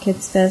Collins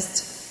kid's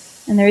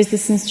fist, and the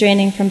resistance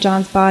draining from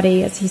John's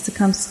body as he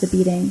succumbs to the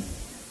beating.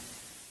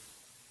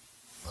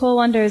 Cole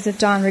wonders if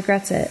John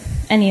regrets it,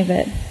 any of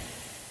it.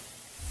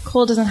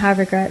 Cole doesn't have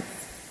regrets.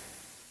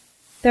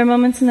 There are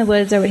moments in the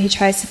woods that what he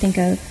tries to think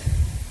of.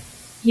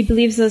 He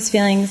believes those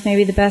feelings may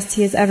be the best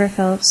he has ever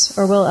felt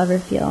or will ever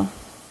feel.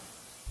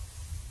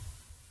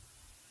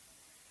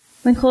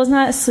 When Cole's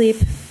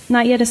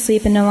not yet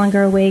asleep and no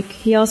longer awake,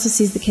 he also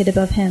sees the kid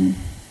above him.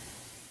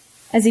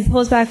 As he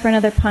pulls back for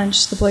another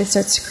punch, the boy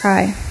starts to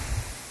cry.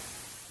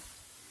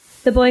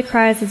 The boy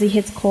cries as he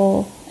hits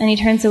Cole, and he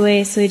turns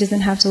away so he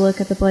doesn't have to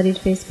look at the bloodied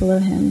face below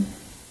him.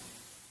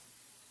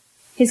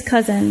 His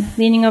cousin,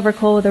 leaning over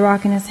Cole with a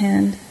rock in his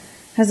hand,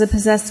 has a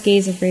possessed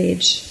gaze of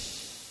rage.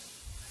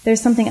 There's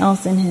something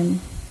else in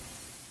him.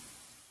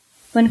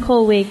 When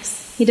Cole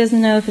wakes, he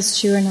doesn't know if it's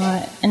true or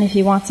not, and if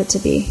he wants it to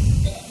be.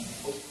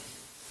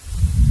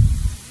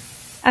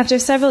 After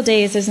several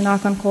days, there's a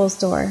knock on Cole's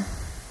door.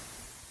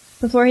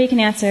 Before he can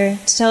answer,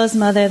 to tell his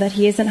mother that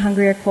he isn't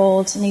hungry or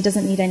cold and he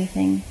doesn't need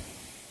anything,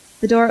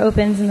 the door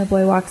opens and the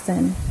boy walks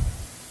in.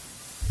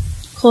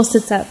 Cole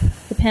sits up.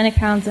 The panic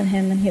pounds in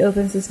him and he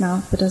opens his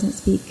mouth but doesn't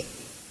speak.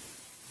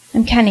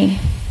 I'm Kenny.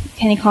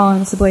 Kenny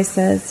Collins, the boy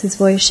says, his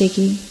voice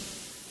shaky.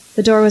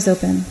 The door was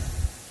open.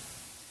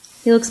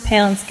 He looks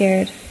pale and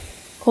scared.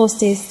 Cole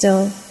stays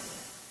still.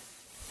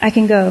 I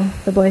can go,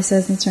 the boy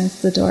says and turns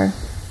to the door.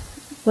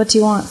 What do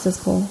you want, says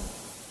Cole.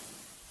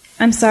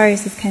 I'm sorry,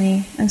 says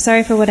Kenny. I'm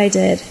sorry for what I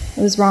did.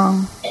 It was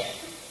wrong.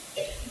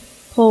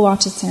 Cole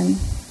watches him.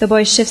 The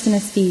boy shifts in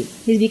his feet.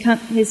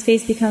 His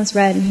face becomes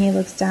red and he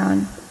looks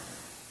down.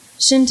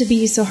 Shouldn't have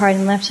beat you so hard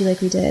and left you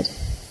like we did.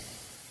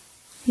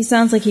 He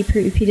sounds like he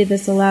repeated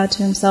this aloud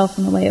to himself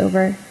on the way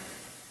over.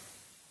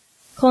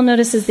 Cole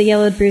notices the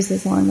yellowed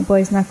bruises along the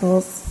boy's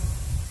knuckles.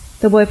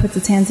 The boy puts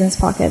his hands in his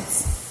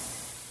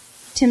pockets.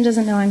 Tim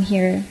doesn't know I'm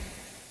here.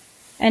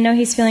 I know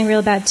he's feeling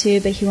real bad too,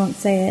 but he won't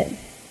say it.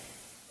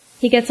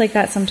 He gets like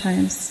that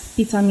sometimes.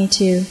 Beats on me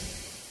too.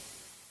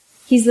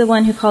 He's the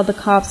one who called the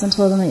cops and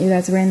told them that you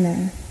guys were in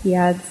there, he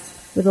adds,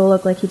 with a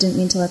look like he didn't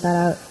mean to let that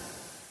out.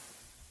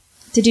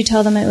 Did you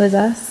tell them it was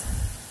us?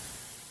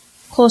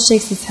 Cole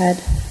shakes his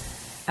head.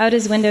 Out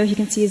his window, he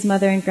can see his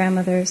mother and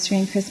grandmother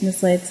stringing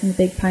Christmas lights in the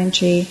big pine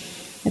tree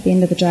at the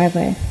end of the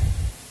driveway.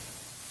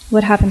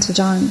 What happened to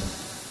John?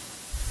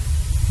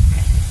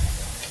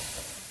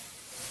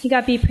 He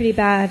got beat pretty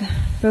bad,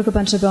 broke a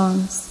bunch of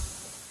bones.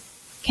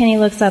 Kenny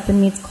looks up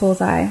and meets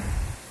Cole's eye.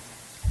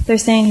 They're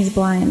saying he's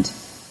blind.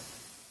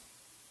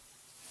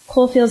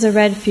 Cole feels a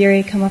red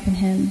fury come up in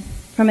him,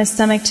 from his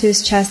stomach to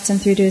his chest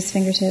and through to his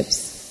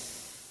fingertips.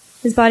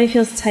 His body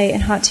feels tight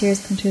and hot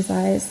tears come to his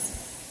eyes.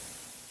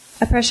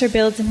 A pressure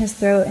builds in his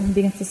throat and he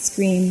begins to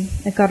scream,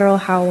 a guttural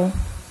howl.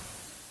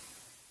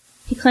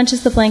 He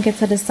clenches the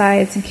blankets at his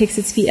sides and kicks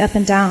his feet up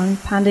and down,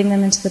 pounding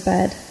them into the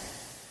bed.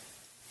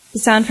 The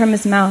sound from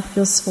his mouth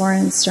feels foreign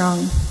and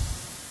strong.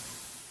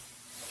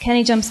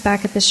 Kenny jumps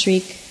back at the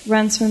shriek,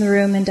 runs from the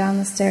room and down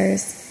the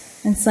stairs,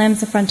 and slams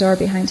the front door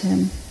behind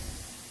him.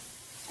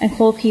 And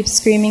Cole keeps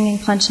screaming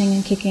and clenching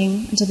and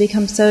kicking until he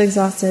becomes so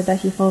exhausted that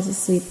he falls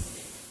asleep,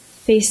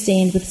 face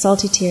stained with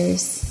salty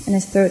tears and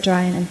his throat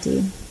dry and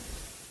empty.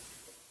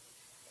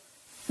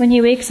 When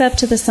he wakes up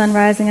to the sun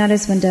rising out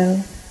his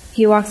window,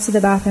 he walks to the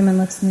bathroom and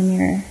looks in the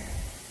mirror.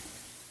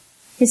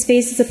 His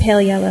face is a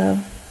pale yellow,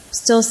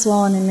 still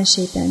swollen and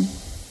misshapen.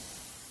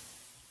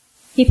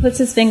 He puts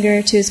his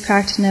finger to his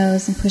cracked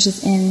nose and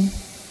pushes in,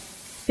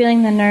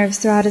 feeling the nerves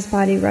throughout his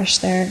body rush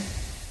there.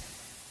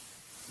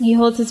 He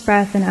holds his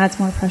breath and adds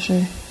more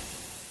pressure.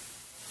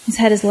 His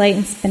head is light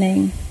and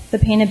spinning. The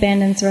pain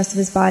abandons the rest of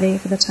his body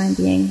for the time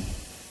being.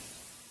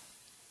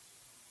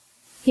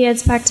 He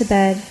heads back to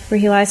bed, where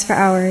he lies for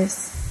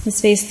hours. His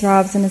face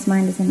throbs and his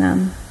mind is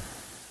numb.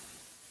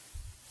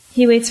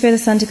 He waits for the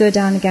sun to go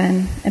down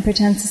again and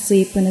pretends to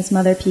sleep when his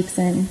mother peeks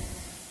in.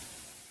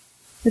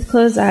 With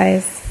closed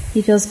eyes,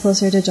 he feels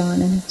closer to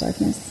John in his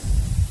darkness.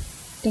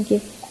 Thank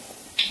you.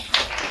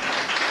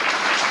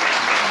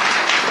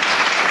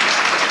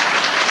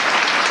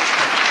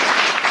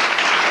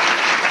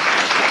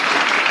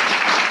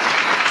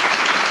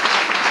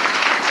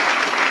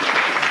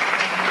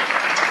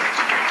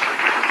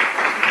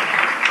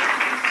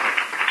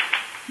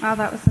 Wow,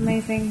 that was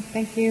amazing.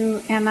 Thank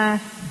you, Anna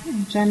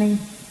and Jenny.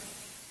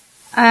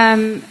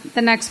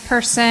 The next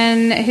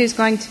person who's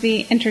going to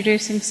be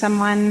introducing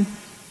someone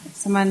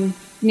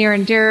near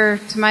and dear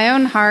to my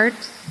own heart,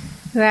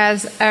 who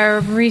has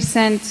a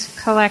recent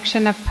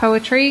collection of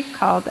poetry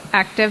called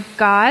Active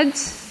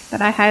Gods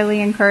that I highly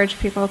encourage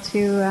people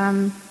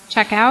to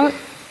check out.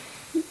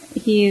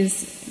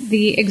 He's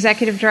the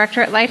executive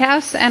director at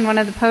Lighthouse and one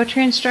of the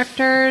poetry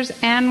instructors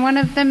and one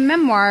of the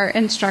memoir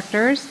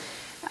instructors,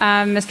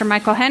 Mr.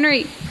 Michael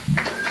Henry.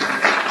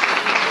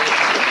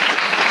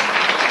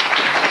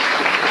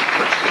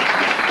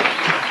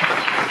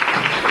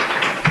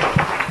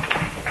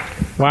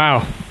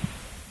 Wow.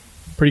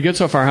 Pretty good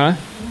so far, huh?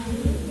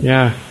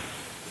 Yeah.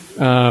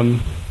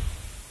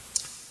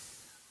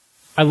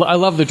 I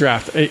love the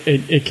draft.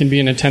 It can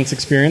be an intense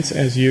experience,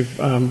 as you've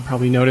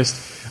probably noticed.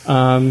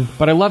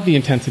 But I love the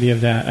intensity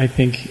of that. I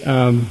think,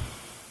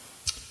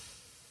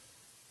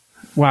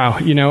 wow,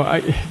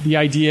 the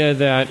idea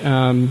that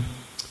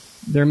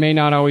there may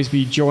not always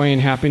be joy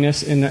and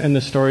happiness in the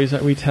stories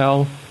that we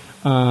tell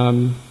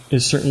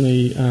is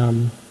certainly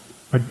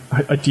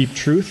a deep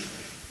truth.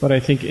 But I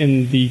think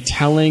in the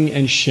telling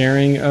and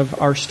sharing of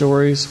our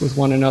stories with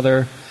one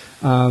another,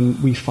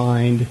 we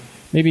find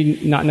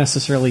maybe not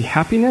necessarily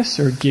happiness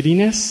or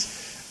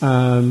giddiness,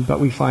 but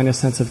we find a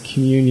sense of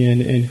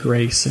communion and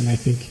grace. And I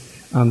think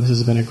this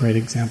has been a great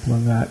example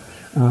of that.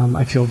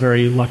 I feel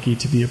very lucky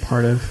to be a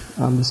part of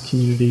this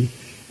community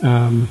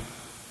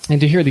and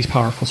to hear these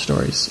powerful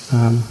stories.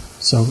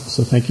 So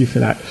thank you for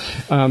that.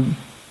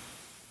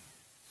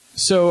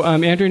 So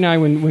Andrew and I,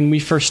 when we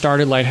first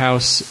started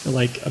Lighthouse,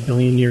 like a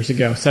billion years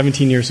ago,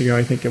 17 years ago,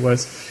 I think it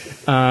was,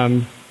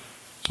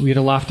 we had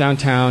a loft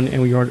downtown,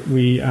 and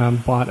we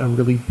bought a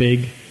really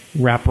big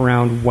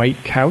wraparound white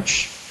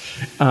couch,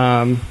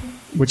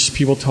 which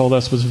people told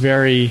us was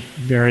very,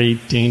 very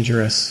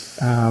dangerous.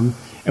 And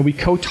we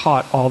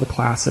co-taught all the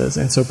classes,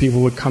 and so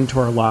people would come to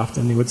our loft,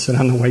 and they would sit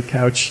on the white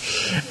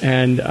couch,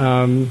 and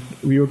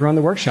we would run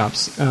the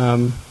workshops.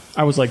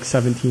 I was like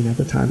 17 at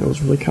the time. It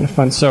was really kind of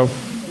fun. So.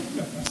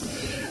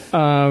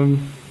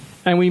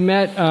 And we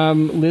met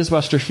Liz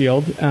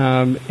Westerfield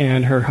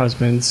and her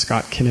husband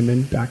Scott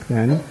Kinnaman back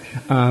then.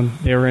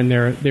 They were in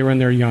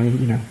their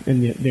young,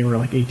 they were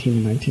like 18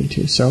 and 19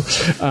 too. So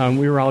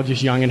we were all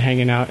just young and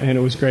hanging out, and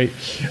it was great.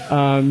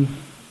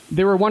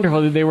 They were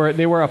wonderful. They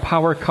were a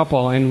power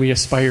couple, and we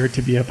aspired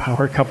to be a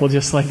power couple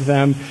just like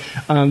them.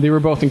 They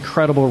were both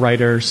incredible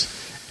writers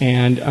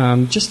and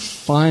just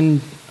fun.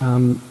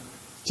 I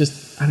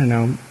don't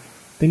know.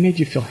 They made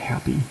you feel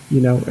happy,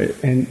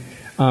 and.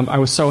 I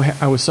was so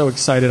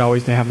excited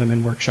always to have them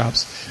in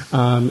workshops,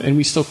 and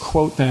we still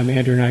quote them.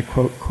 Andrew and I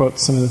quote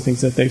some of the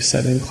things that they've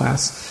said in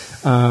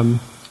class.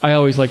 I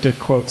always like to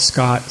quote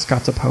Scott.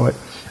 Scott's a poet,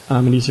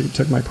 and he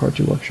took my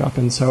poetry workshop,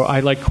 and so I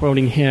like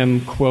quoting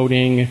him,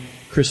 quoting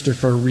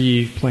Christopher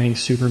Reeve playing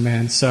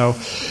Superman. So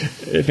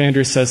if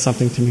Andrew says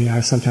something to me,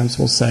 I sometimes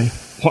will say,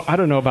 "Well, I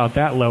don't know about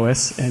that,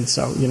 Lois," and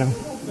so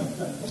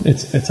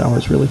it's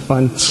always really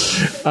fun.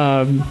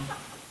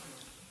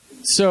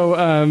 So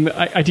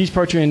I teach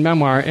poetry and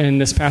memoir, and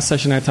this past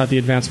session I taught the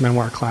advanced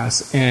memoir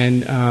class,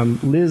 and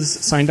Liz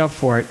signed up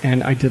for it,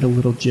 and I did a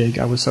little jig.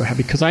 I was so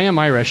happy, because I am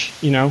Irish,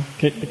 Can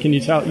you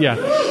tell? Yeah.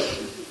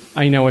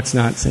 I know it's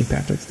not St.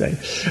 Patrick's Day.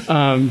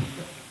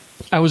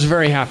 I was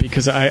very happy,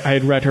 because I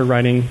had read her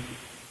writing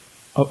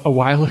a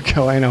while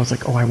ago, and I was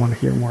like, I want to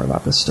hear more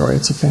about this story.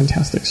 It's a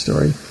fantastic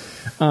story.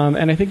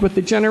 And I think with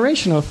the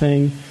generational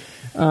thing,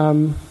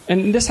 and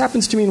this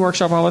happens to me in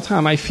workshop all the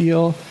time, I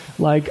feel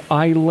like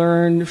I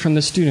learned from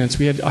the students.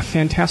 We had a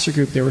fantastic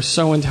group. They were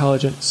so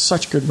intelligent,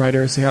 such good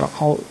writers. They had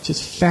all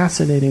just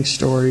fascinating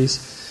stories.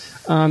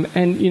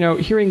 And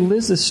hearing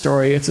Liz's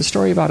story, it's a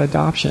story about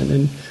adoption.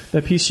 And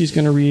the piece she's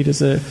going to read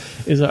is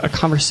a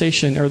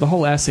conversation, or the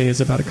whole essay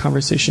is about a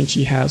conversation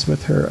she has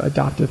with her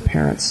adoptive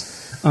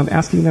parents,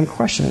 asking them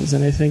questions.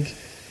 And I think,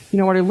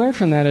 what I learned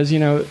from that is,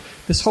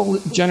 this whole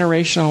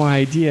generational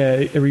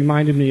idea, it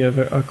reminded me of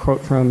a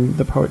quote from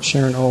the poet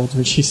Sharon Olds,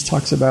 when she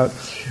talks about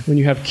when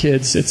you have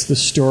kids, it's the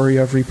story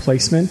of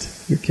replacement.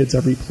 Your kids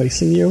are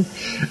replacing you.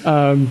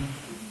 I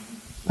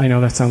know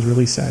that sounds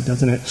really sad,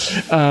 doesn't it?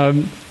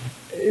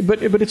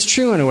 But it's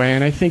true in a way,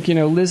 and I think,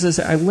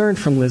 I learned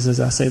from Liz's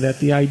essay that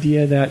the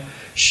idea that,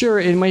 sure,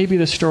 it may be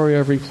the story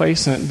of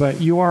replacement, but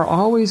you are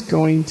always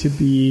going to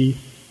be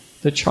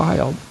the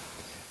child.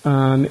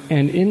 And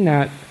in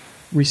that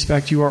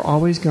respect, you are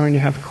always going to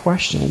have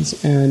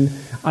questions. And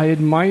I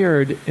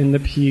admired in the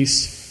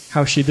piece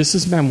how this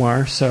is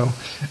memoir, so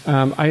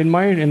I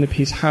admired in the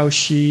piece how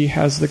she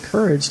has the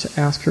courage to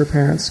ask her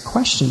parents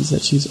questions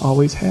that she's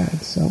always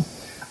had. So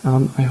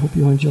I hope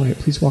you'll enjoy it.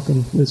 Please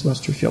welcome Liz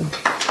Westerfield.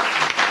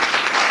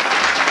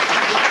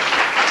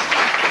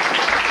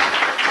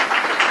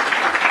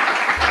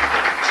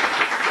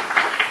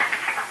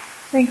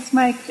 Thanks,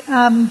 Mike.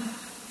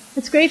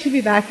 It's great to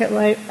be back at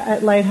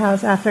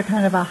Lighthouse after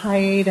kind of a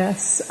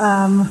hiatus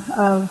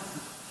of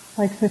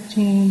like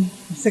 15,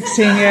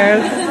 16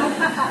 years.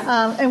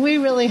 And we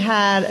really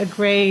had a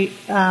great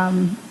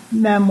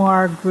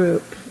memoir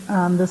group.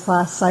 this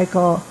last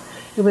cycle.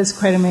 It was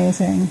quite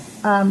amazing.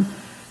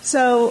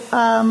 So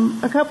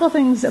a couple of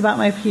things about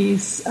my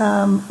piece.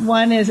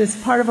 One is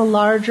it's part of a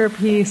larger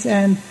piece,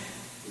 and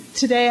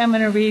today I'm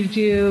going to read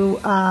you,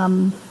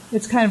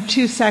 it's kind of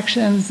two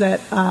sections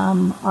that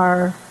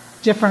are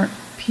different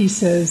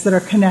pieces that are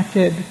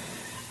connected.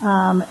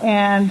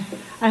 And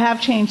I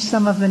have changed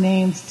some of the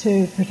names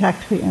to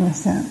protect the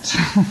innocent.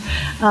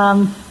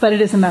 But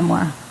it is a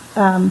memoir.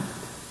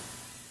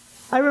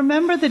 I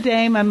remember the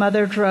day my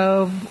mother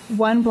drove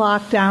 1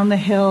 block down the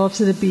hill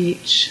to the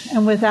beach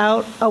and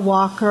without a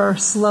walker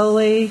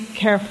slowly,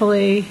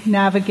 carefully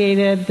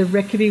navigated the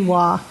rickety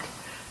walk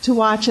to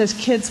watch as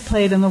kids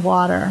played in the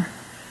water.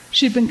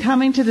 She'd been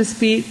coming to this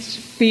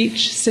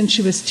beach since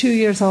she was 2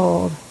 years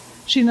old.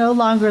 She no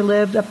longer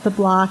lived up the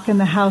block in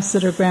the house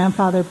that her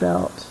grandfather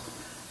built.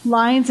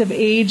 Lines of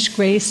age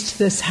graced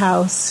this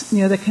house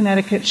near the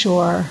Connecticut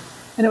shore,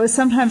 and it was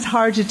sometimes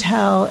hard to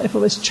tell if it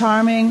was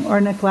charming or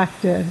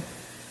neglected.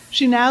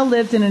 She now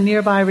lived in a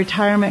nearby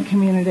retirement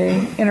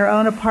community in her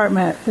own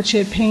apartment that she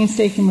had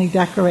painstakingly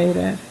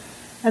decorated.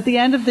 At the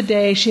end of the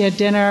day, she had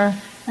dinner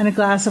and a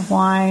glass of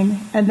wine,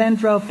 and then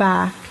drove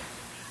back.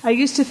 I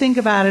used to think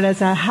about it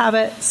as a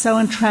habit so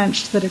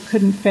entrenched that it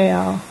couldn't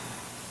fail.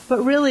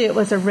 But really it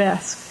was a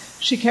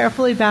risk. She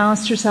carefully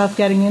balanced herself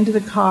getting into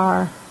the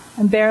car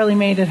and barely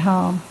made it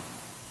home.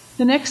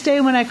 The next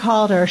day when I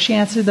called her, she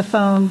answered the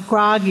phone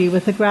groggy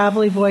with the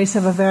gravelly voice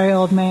of a very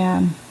old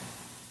man.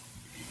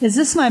 "Is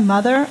this my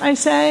mother?" I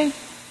say.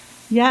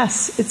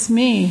 "Yes, it's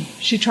me."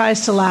 She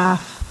tries to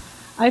laugh.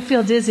 I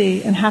feel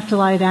dizzy and have to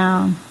lie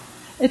down.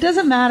 It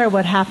doesn't matter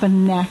what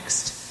happened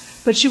next,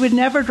 but she would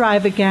never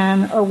drive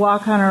again or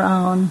walk on her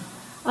own.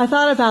 I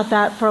thought about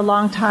that for a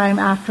long time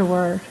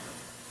afterward.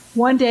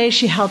 One day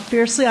she held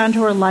fiercely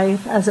onto her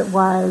life as it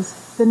was.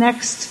 The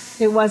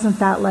next, it wasn't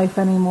that life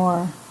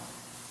anymore.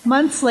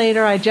 Months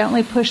later, I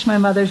gently pushed my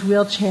mother's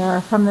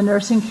wheelchair from the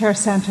nursing care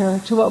center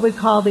to what we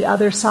call the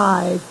other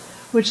side,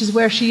 which is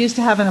where she used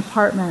to have an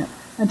apartment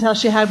until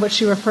she had what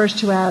she refers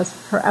to as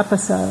her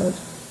episode.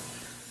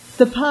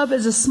 The pub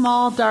is a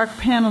small,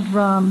 dark-paneled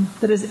room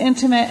that is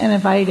intimate and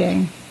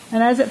inviting,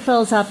 and as it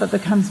fills up, it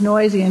becomes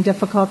noisy and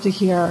difficult to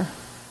hear.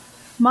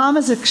 Mom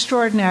is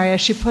extraordinary as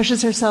she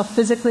pushes herself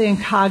physically and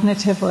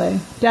cognitively,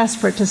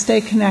 desperate to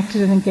stay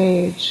connected and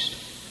engaged.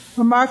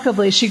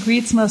 Remarkably, she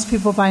greets most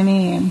people by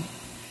name.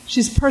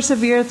 She's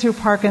persevered through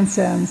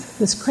Parkinson's,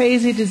 this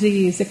crazy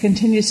disease that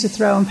continues to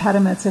throw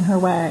impediments in her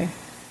way.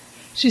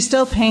 She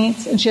still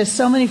paints, and she has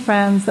so many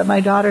friends that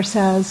my daughter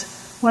says,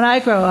 "When I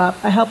grow up,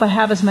 I hope I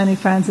have as many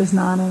friends as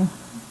Nani."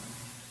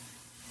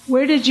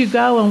 "Where did you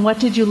go and what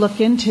did you look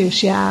into?"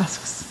 she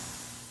asks.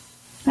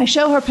 I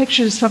show her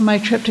pictures from my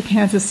trip to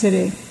Kansas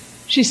City.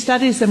 She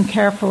studies them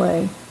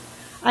carefully.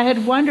 I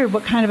had wondered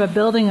what kind of a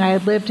building I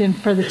had lived in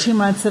for the 2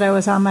 months that I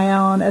was on my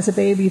own as a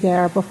baby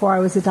there before I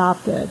was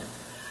adopted.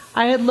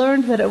 I had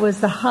learned that it was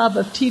the hub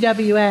of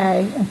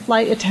TWA, and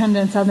flight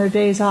attendants on their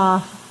days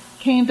off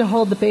came to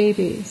hold the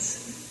babies.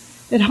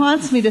 It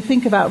haunts me to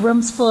think about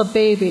rooms full of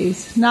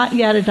babies, not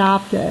yet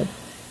adopted,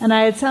 and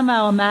I had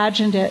somehow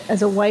imagined it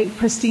as a white,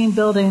 pristine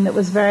building that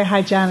was very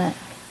hygienic.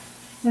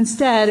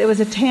 Instead, it was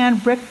a tan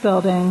brick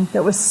building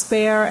that was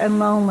spare and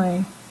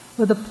lonely,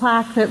 with a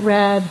plaque that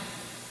read,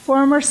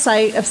 "Former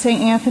site of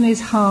St.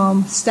 Anthony's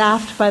Home,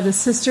 staffed by the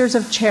Sisters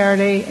of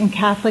Charity and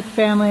Catholic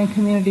Family and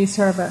Community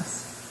Service,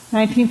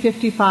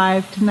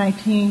 1955 to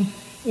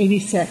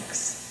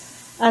 1986.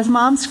 As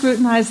Mom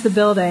scrutinized the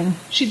building,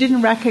 she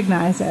didn't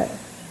recognize it,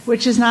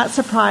 which is not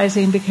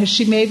surprising because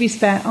she maybe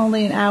spent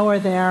only an hour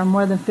there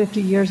more than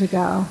 50 years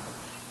ago.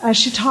 As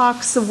she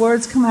talks, the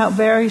words come out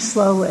very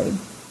slowly,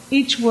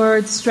 each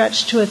word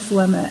stretched to its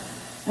limit,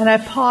 and I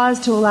pause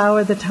to allow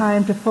her the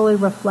time to fully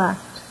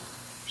reflect.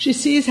 She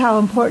sees how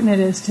important it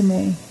is to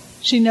me.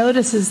 She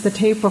notices the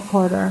tape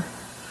recorder.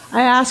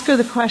 I ask her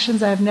the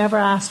questions I've never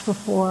asked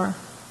before.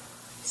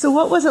 "So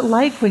what was it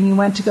like when you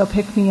went to go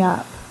pick me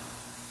up?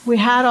 We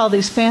had all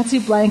these fancy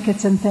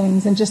blankets and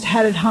things and just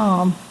headed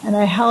home, and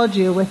I held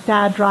you with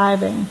Dad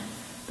driving.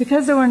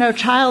 Because there were no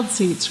child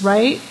seats,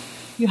 right?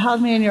 You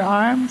held me in your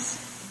arms?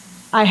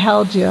 I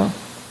held you.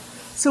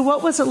 So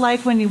what was it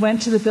like when you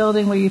went to the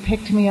building where you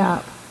picked me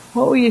up?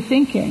 What were you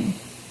thinking?"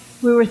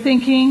 "We were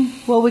thinking,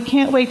 well, we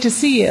can't wait to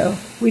see you.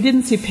 We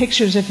didn't see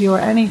pictures of you or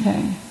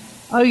anything."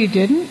 "Oh, you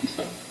didn't?"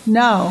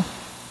 "No."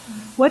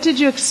 "What did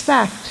you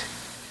expect?"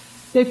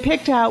 "They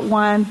picked out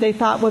one they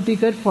thought would be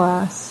good for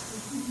us."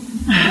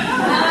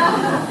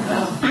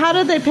 "How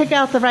did they pick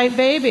out the right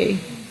baby?"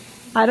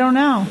 "I don't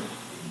know."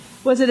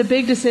 "Was it a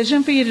big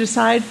decision for you to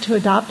decide to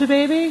adopt a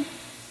baby?"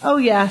 "Oh,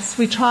 yes,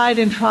 we tried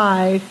and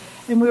tried,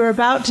 and we were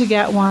about to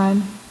get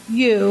one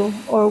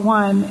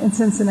in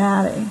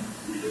Cincinnati.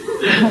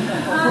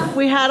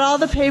 We had all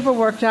the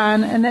paperwork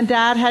done, and then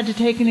Dad had to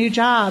take a new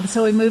job,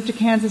 so we moved to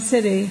Kansas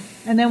City,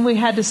 and then we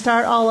had to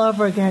start all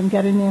over again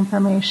getting the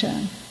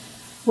information."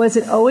 "Was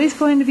it always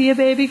going to be a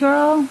baby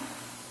girl?"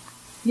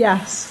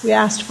 "Yes, we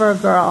asked for a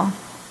girl."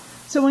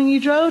 "So when you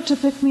drove to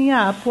pick me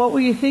up, what were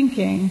you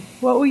thinking?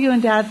 What were you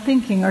and Dad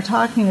thinking or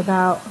talking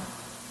about?"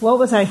 "What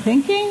was I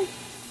thinking?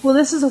 Well,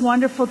 this is a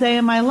wonderful day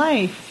in my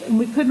life, and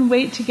we couldn't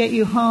wait to get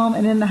you home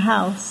and in the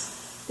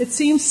house. It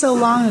seems so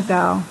long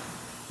ago.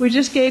 We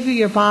just gave you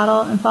your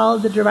bottle and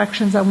followed the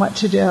directions on what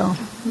to do.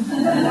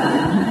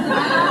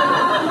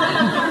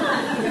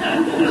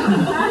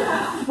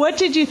 What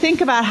did you think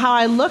about how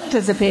I looked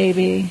as a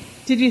baby?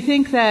 Did you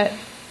think that,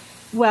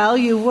 well,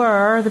 you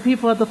were, the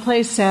people at the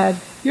place said,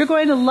 you're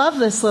going to love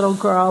this little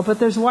girl, but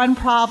there's one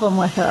problem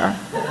with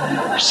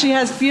her. She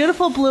has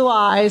beautiful blue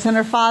eyes, and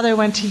her father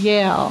went to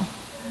Yale.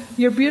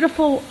 Your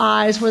beautiful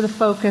eyes were the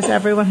focus of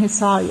everyone who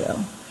saw you.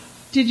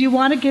 Did you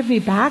want to give me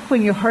back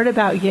when you heard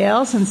about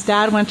Yale since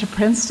Dad went to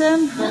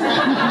Princeton?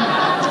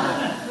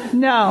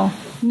 No,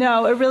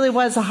 it really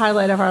was a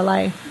highlight of our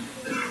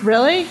life.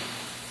 Really?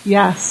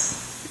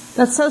 Yes.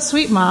 That's so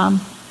sweet,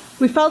 Mom.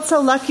 We felt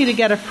so lucky to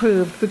get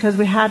approved because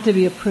we had to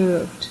be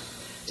approved.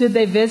 Did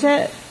they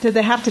visit? Did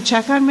they have to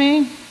check on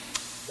me?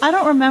 I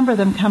don't remember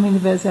them coming to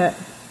visit.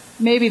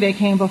 Maybe they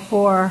came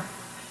before.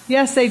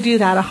 Yes, they do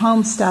that, a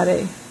home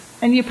study.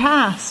 And you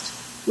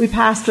passed. We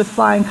passed with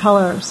flying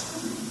colors.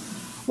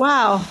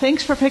 Wow,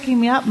 thanks for picking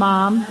me up,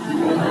 Mom.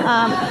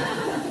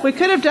 We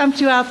could have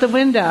dumped you out the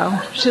window.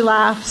 She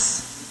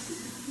laughs.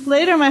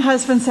 Later, my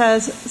husband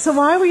says, so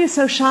why were you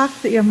so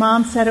shocked that your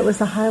mom said it was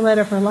the highlight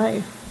of her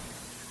life?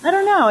 I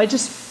don't know. I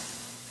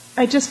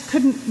just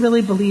couldn't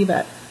really believe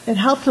it. It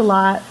helped a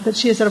lot that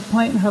she is at a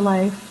point in her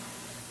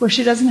life where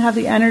she doesn't have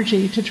the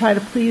energy to try to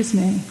please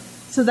me.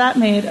 So that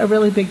made a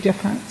really big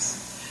difference.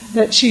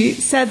 That she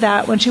said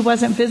that when she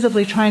wasn't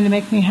visibly trying to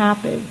make me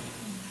happy.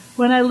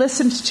 When I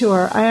listened to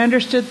her, I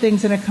understood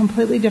things in a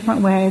completely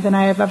different way than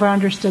I have ever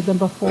understood them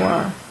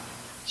before.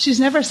 She's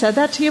never said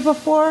that to you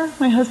before?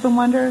 My husband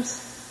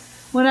wonders.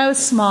 When I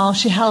was small,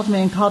 she held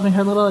me and called me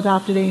her little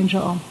adopted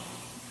angel.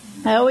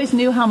 I always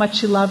knew how much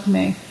she loved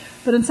me,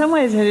 but in some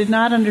ways I did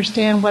not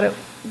understand what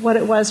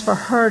it was for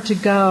her to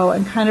go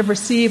and kind of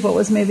receive what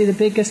was maybe the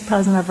biggest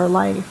present of her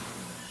life.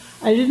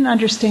 I didn't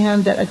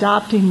understand that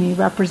adopting me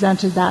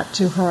represented that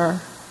to her.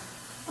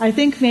 I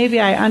think maybe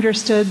I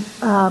understood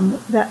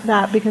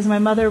that because my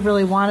mother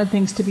really wanted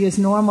things to be as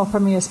normal for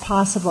me as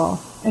possible,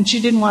 and she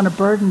didn't want to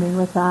burden me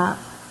with that.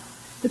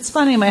 It's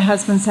funny, my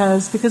husband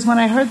says, because when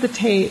I heard the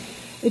tape,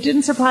 it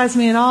didn't surprise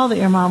me at all that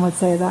your mom would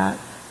say that.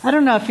 I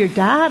don't know if your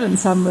dad in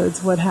some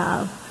moods would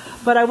have,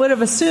 but I would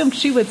have assumed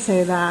she would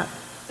say that.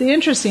 The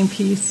interesting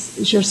piece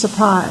is your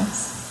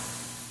surprise.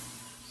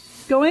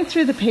 Going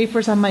through the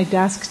papers on my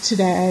desk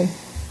today,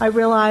 I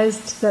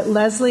realized that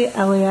Leslie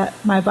Elliott,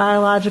 my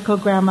biological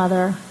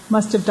grandmother,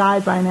 must have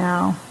died by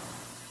now.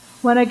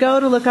 When I go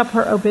to look up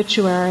her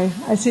obituary,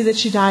 I see that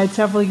she died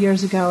several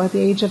years ago at the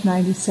age of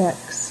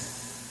 96.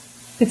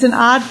 It's an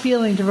odd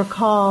feeling to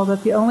recall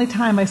that the only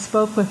time I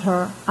spoke with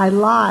her, I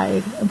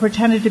lied and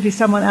pretended to be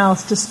someone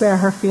else to spare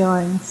her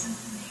feelings.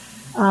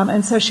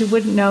 And so she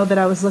wouldn't know that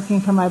I was looking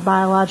for my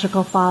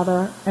biological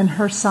father and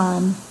her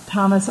son,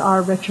 Thomas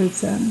R.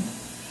 Richardson.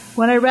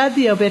 When I read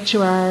the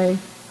obituary,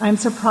 I'm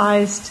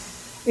surprised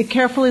it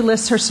carefully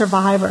lists her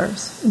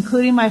survivors,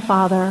 including my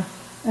father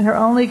and her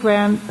only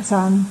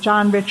grandson,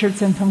 John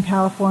Richardson from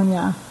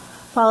California,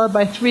 followed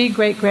by 3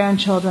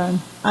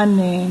 great-grandchildren,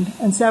 unnamed,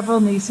 and several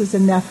nieces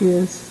and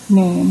nephews,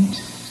 named.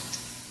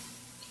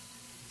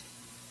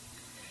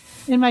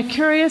 In my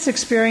curious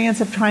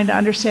experience of trying to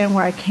understand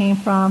where I came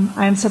from,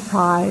 I am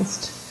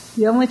surprised.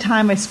 The only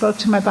time I spoke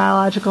to my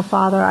biological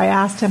father, I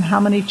asked him how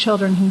many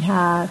children he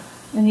had,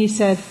 and he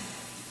said,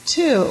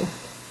 2.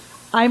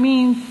 I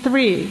mean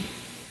 3.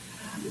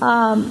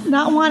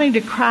 Not wanting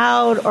to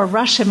crowd or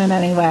rush him in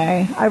any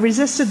way, I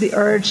resisted the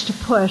urge to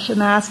push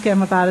and ask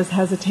him about his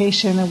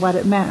hesitation and what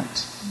it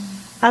meant.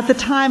 At the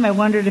time, I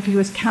wondered if he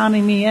was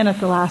counting me in at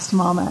the last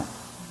moment.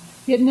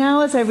 Yet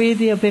now, as I read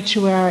the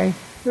obituary,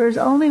 there is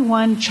only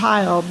one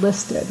child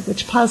listed,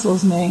 which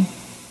puzzles me.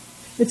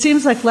 It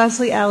seems like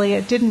Leslie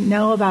Elliott didn't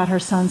know about her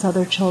son's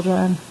other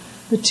children,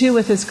 the 2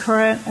 with his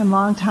current and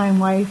longtime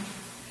wife.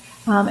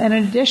 And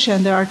in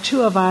addition, there are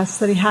 2 of us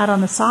that he had on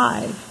the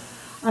side.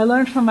 I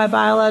learned from my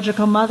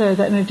biological mother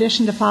that in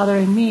addition to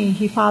fathering me,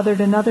 he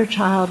fathered another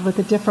child with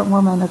a different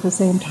woman at the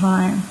same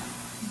time.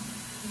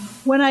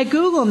 When I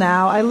Google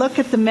now, I look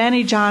at the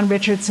many John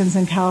Richardsons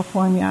in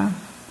California.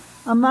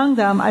 Among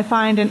them, I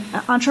find an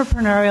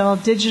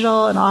entrepreneurial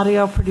digital and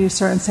audio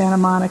producer in Santa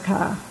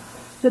Monica.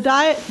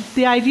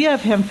 The idea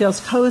of him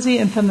feels cozy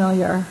and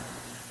familiar.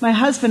 My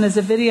husband is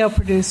a video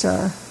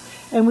producer,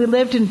 and we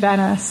lived in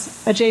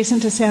Venice,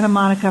 adjacent to Santa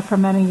Monica, for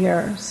many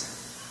years.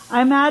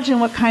 I imagine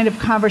what kind of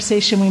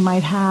conversation we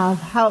might have,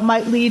 how it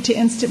might lead to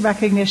instant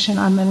recognition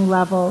on many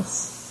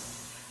levels.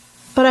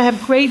 But I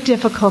have great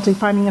difficulty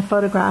finding a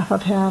photograph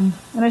of him,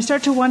 and I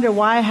start to wonder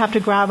why I have to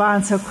grab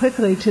on so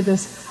quickly to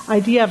this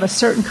idea of a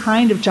certain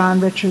kind of John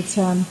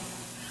Richardson.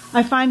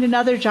 I find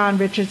another John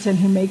Richardson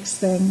who makes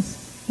things.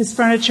 His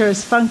furniture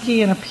is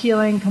funky and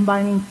appealing,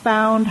 combining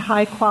found,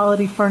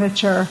 high-quality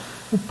furniture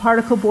with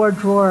particle board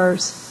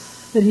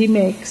drawers that he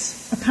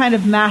makes, a kind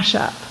of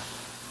mashup.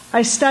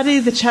 I study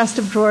the chest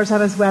of drawers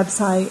on his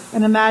website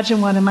and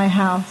imagine one in my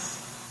house.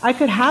 I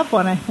could have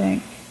one, I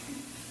think.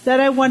 Then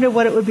I wondered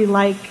what it would be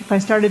like if I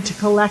started to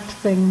collect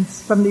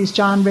things from these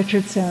John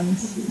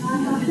Richardsons,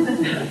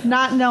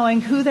 not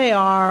knowing who they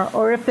are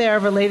or if they are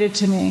related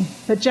to me,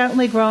 but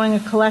gently growing a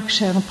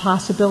collection of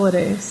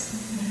possibilities.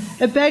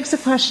 It begs the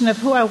question of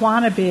who I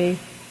want to be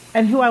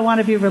and who I want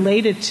to be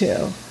related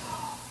to,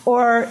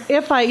 or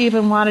if I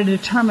even want to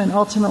determine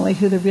ultimately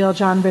who the real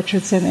John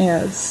Richardson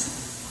is.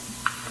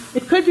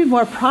 It could be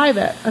more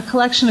private, a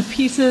collection of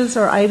pieces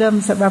or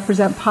items that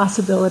represent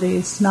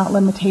possibilities, not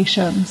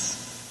limitations.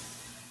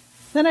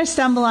 Then I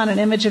stumble on an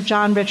image of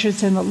John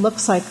Richardson that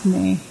looks like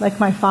me, like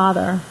my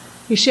father.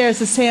 He shares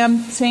the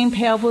same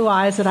pale blue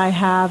eyes that I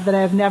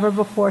have never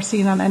before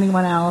seen on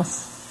anyone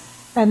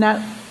else, and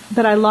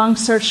that I long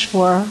searched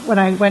for when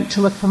I went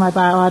to look for my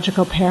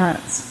biological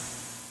parents.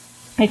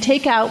 I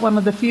take out one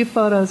of the few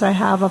photos I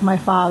have of my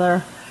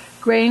father,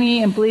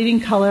 grainy and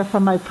bleeding color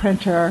from my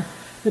printer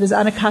that is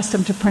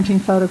unaccustomed to printing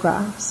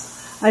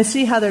photographs. I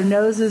see how their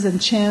noses and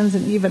chins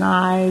and even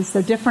eyes,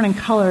 though different in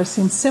color,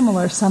 seem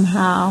similar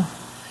somehow.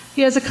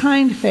 He has a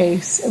kind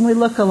face, and we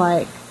look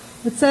alike.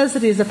 It says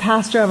that he's a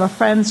pastor of a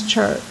friend's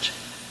church.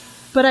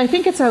 But I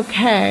think it's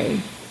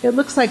okay. It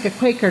looks like a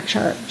Quaker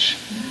church.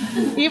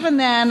 Even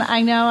then,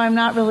 I know I'm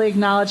not really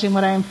acknowledging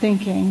what I am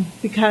thinking,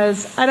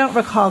 because I don't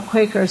recall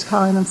Quakers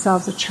calling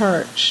themselves a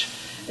church.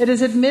 It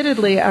is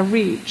admittedly a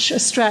reach, a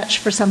stretch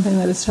for something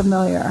that is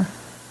familiar.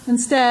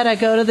 Instead, I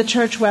go to the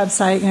church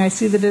website and I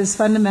see that it is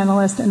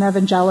fundamentalist and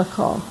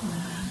evangelical,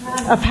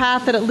 a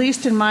path that, at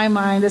least in my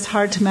mind, is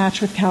hard to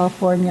match with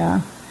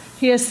California.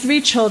 He has 3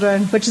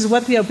 children, which is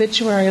what the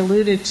obituary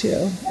alluded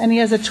to, and he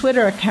has a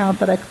Twitter account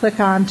that I click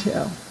onto.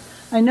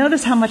 I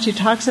notice how much he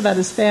talks about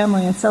his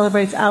family and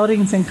celebrates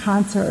outings and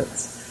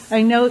concerts.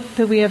 I note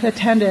that we have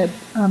attended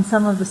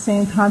some of the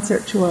same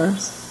concert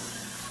tours.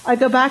 I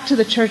go back to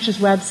the church's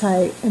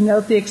website and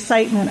note the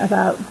excitement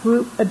about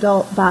group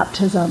adult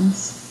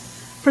baptisms.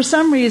 For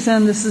some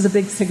reason, this is a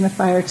big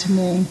signifier to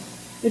me.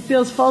 It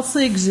feels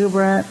falsely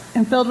exuberant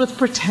and filled with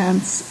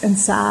pretense and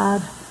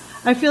sad.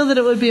 I feel that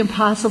it would be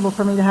impossible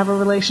for me to have a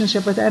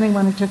relationship with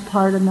anyone who took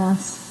part in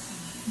this.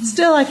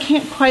 Still, I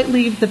can't quite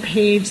leave the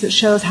page that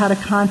shows how to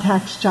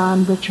contact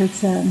John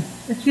Richardson.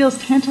 It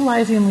feels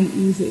tantalizingly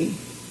easy.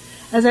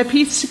 As I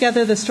piece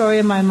together the story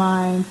in my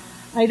mind,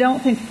 I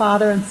don't think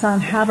father and son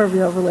have a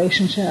real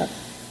relationship.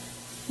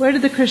 Where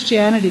did the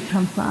Christianity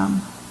come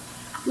from?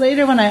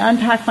 Later, when I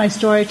unpack my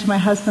story to my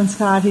husband,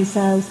 Scott, he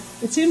says,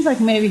 it seems like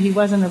maybe he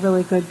wasn't a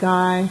really good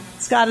guy.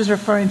 Scott is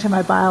referring to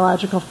my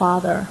biological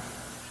father.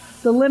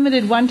 The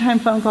limited one-time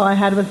phone call I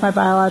had with my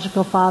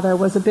biological father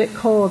was a bit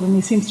cold, and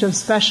he seems to have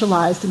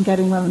specialized in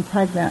getting women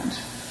pregnant.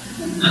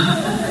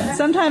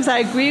 Sometimes I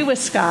agree with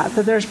Scott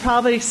that there's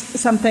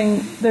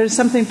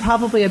something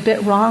probably a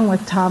bit wrong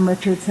with Tom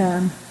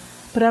Richardson,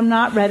 but I'm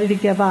not ready to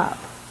give up.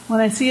 When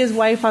I see his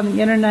wife on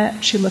the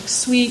internet, she looks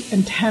sweet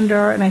and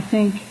tender, and I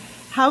think,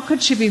 how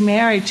could she be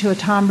married to a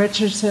Tom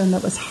Richardson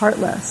that was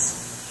heartless?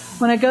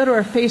 When I go to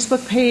her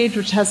Facebook page,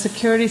 which has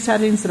security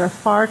settings that are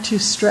far too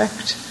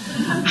strict,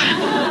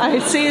 I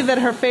see that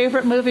her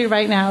favorite movie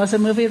right now is a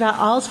movie about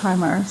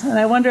Alzheimer's, and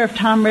I wonder if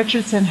Tom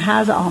Richardson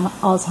has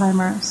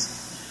Alzheimer's.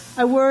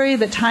 I worry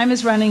that time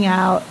is running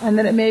out and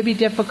that it may be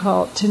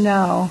difficult to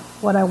know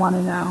what I want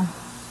to know.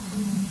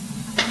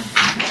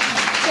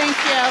 Thank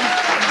you.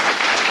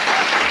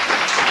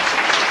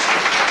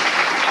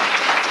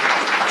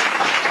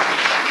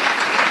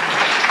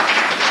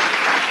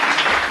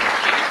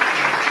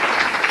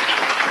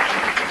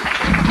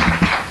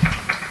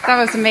 That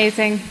was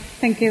amazing.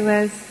 Thank you,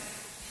 Liz.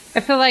 I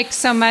feel like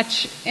so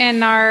much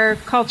in our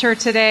culture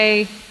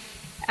today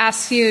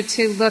asks you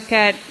to look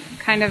at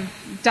kind of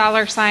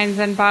dollar signs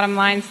and bottom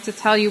lines to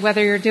tell you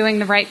whether you're doing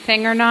the right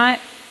thing or not.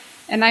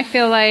 And I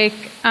feel like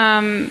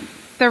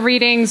the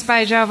readings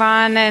by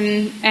Jovan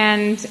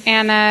and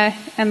Anna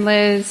and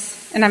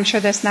Liz, and I'm sure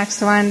this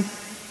next one,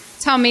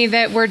 tell me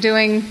that we're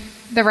doing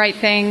the right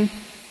thing.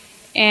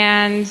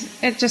 And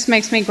it just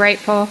makes me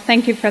grateful.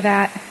 Thank you for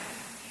that.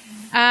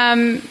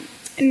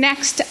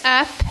 Next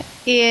up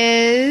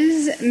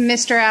is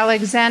Mr.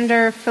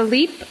 Alexander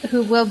Philippe,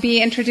 who will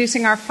be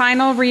introducing our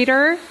final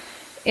reader.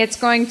 It's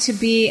going to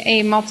be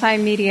a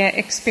multimedia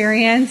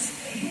experience.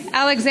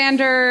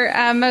 Alexander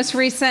most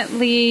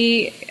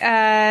recently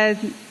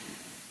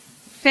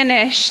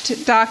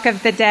finished Dock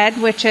of the Dead,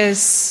 which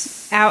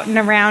is out and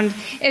around.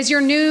 Is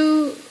your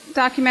new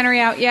documentary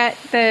out yet,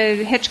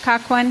 the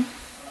Hitchcock one?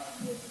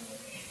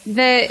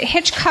 The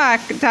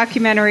Hitchcock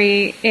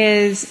documentary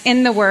is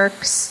in the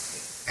works.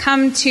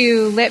 Come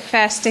to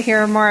LitFest to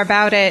hear more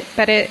about it,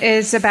 but it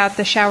is about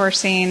the shower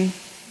scene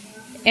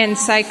in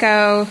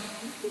Psycho.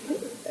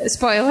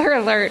 Spoiler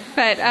alert,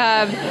 but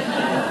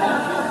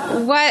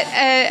what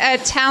a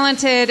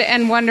talented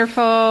and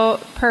wonderful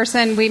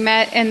person we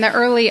met in the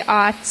early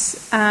aughts.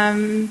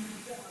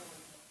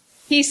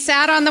 He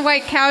sat on the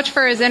white couch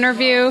for his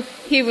interview.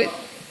 He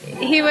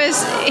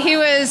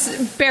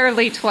was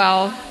barely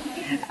 12,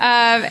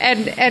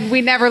 and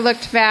we never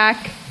looked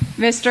back.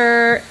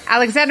 Mr.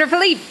 Alexander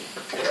Philippe.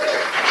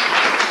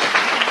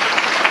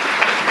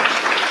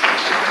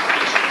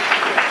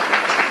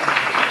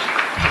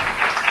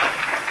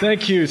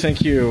 Thank you.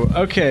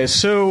 Okay,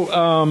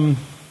 so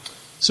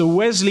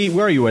Wesley,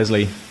 where are you,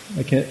 Wesley?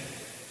 I can't.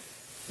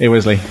 Hey,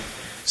 Wesley.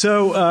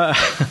 So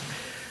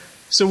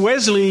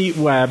Wesley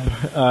Webb,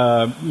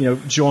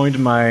 joined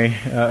my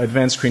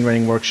advanced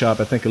screenwriting workshop.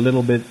 I think a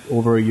little bit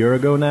over a year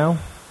ago now,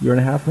 year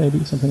and a half,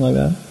 maybe something like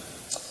that.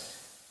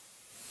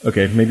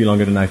 Okay, maybe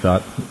longer than I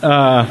thought.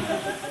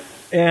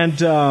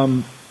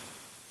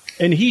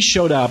 And he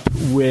showed up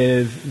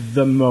with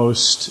the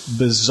most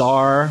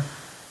bizarre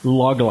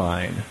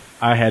logline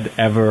I had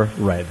ever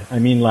read. I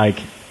mean, like,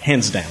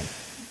 hands down.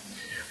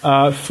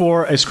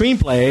 For a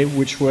screenplay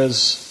which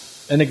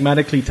was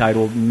enigmatically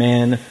titled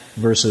Man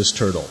versus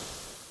Turtle.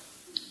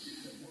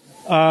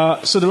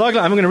 So the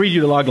logline, I'm going to read you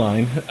the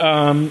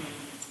logline.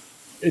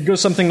 It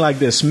goes something like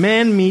this.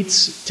 Man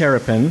meets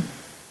Terrapin,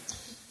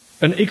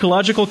 an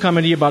ecological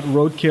comedy about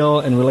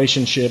roadkill and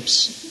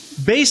relationships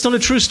based on a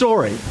true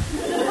story.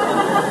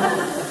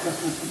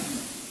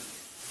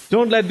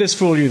 Don't let this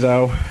fool you,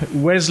 though.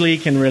 Wesley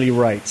can really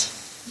write.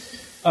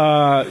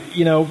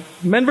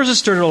 Man vs.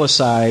 Turtle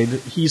aside,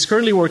 he's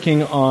currently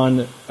working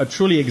on a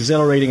truly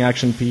exhilarating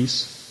action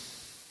piece,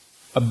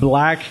 a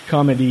black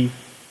comedy,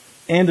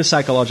 and a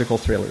psychological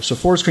thriller. So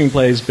 4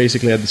 screenplays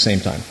basically at the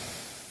same time.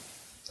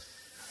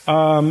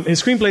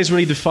 His screenplays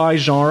really defy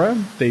genre.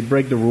 They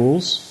break the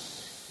rules.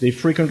 They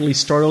frequently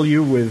startle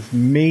you with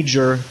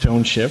major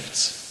tone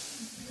shifts.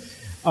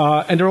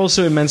 And they're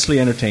also immensely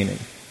entertaining.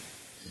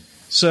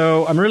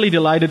 So I'm really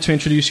delighted to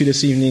introduce you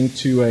this evening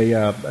to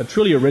a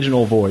truly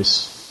original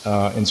voice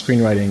in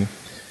screenwriting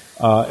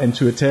and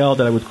to a tale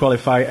that I would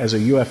qualify as a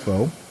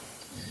UFO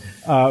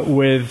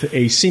with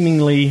a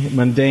seemingly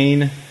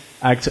mundane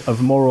act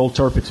of moral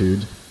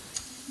turpitude,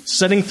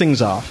 setting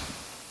things off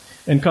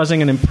and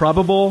causing an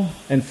improbable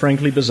and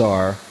frankly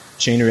bizarre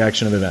chain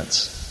reaction of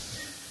events.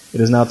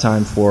 It is now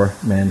time for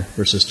Man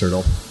vs.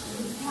 Turtle.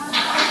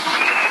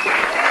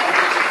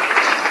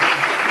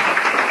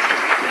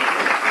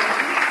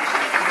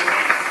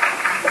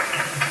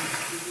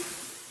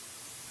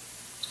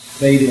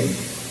 Fade in.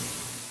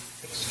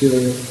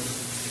 Exterior,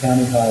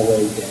 county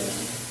highway down.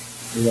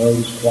 The road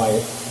is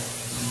quiet.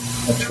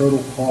 A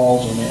turtle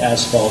crawls on the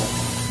asphalt,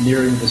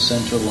 nearing the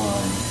center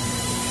line.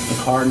 The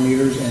car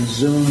nears and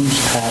zooms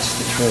past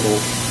the turtle.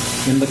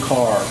 In the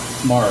car,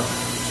 Mark,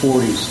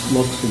 40s,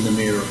 looks in the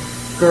mirror.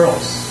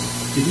 Girls,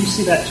 did you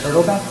see that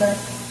turtle back there?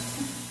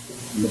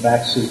 In the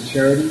back seat,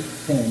 Charity,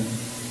 10,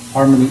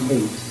 Harmony,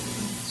 8,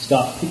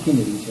 stop picking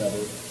at each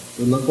other.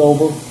 They look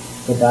over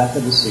the back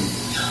of the seat.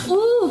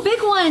 Ooh,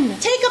 big one.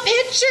 Take a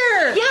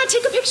picture. Yeah,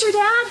 take a picture,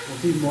 Dad. We'll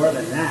do more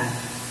than that.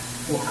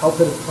 We'll help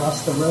it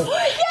across the road.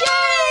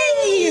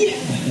 Yay!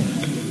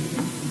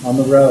 On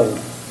the road,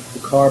 the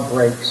car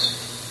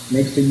brakes,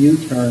 makes a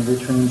U-turn,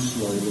 returns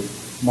slowly.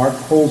 Mark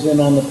pulls in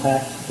on the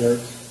packed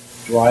dirt,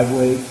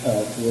 driveway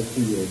towards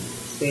the road.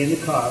 Stay in the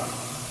car.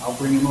 I'll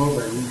bring him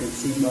over and you can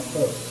see him up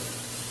close.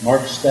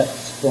 Mark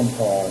steps from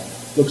car,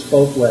 looks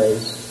both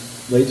ways,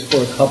 waits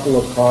for a couple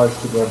of cars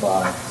to go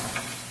by.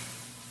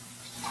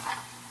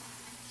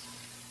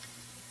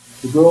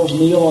 The girls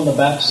kneel on the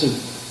back seat.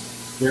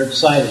 They're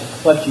excited,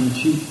 clutching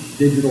cheap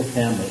digital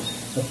cameras.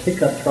 A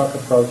pickup truck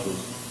approaches.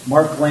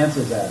 Mark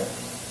glances at it,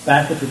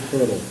 back at the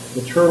turtle.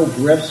 The turtle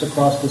drifts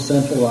across the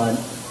center line,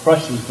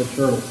 crushes the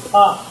turtle.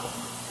 Pop!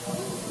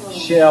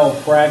 Shell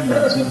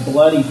fragments and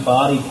bloody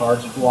body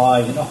parts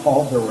fly in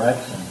all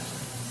directions.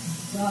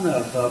 Son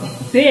of a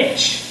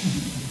bitch!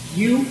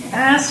 You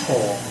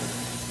asshole!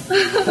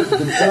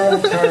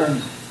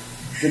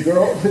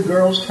 The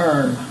girls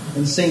turn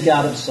and sink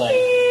out of sight.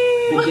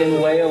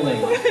 Begin wailing.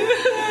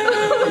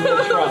 In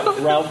the truck,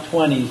 Route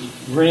 20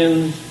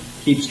 grins,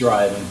 keeps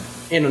driving.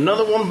 And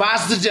another one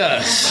bites the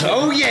dust.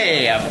 Oh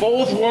yeah,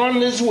 4th one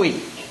this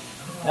week.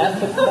 At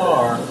the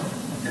car,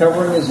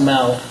 covering his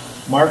mouth,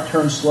 Mark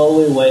turns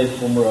slowly away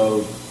from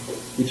road.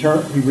 He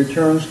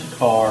returns to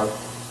car,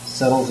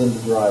 settles in the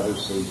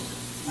driver's seat.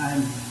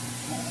 I'm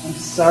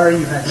sorry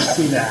you had to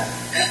see that.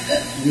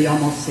 We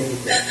almost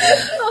saved it.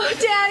 Oh,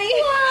 Daddy.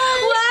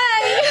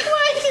 Why?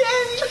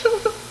 Daddy?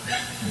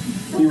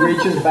 He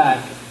reaches back,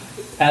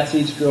 pats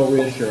each girl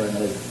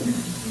reassuringly.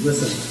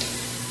 Listen,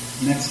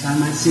 next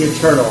time I see a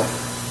turtle,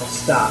 I'll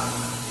stop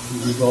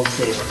and we both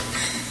save it.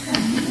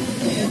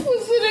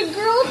 Was it a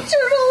girl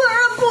turtle or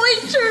a boy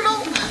turtle?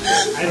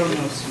 I don't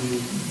know,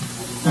 sweetie.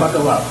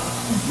 Buckle up.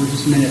 We're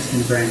just minutes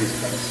from Granny's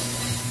place.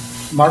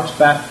 Mark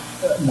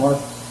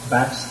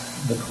backs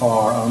the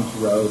car onto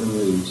the road and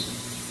leaves.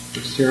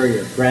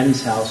 Exterior,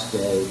 Granny's house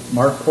day.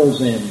 Mark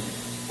pulls in,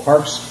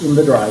 parks in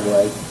the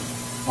driveway,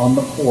 on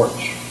the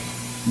porch.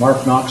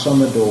 Mark knocks on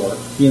the door.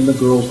 He and the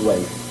girls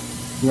wait.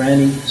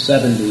 Granny,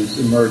 70s,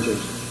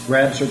 emerges,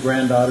 grabs her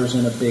granddaughters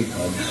in a big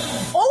hug.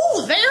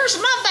 Oh, there's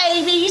my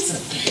babies!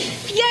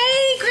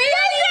 Yay,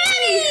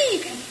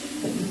 Granny!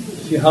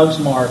 She hugs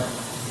Mark,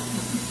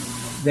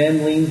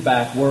 then leans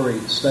back,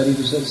 worried,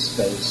 studies his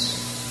face.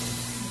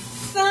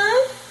 Son,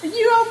 are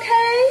you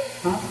okay?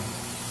 Huh?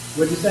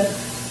 What'd you say?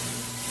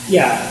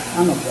 Yeah,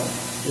 I'm okay.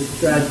 Just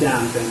dragged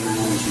down during my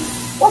energy.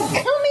 Well, come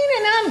in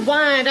and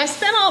unwind. I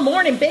spent all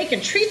morning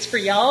baking treats for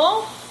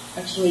y'all.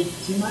 Actually,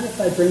 do you mind if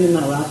I bring in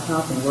my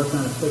laptop and work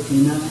on a quick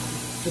email?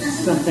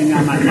 Just something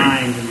on my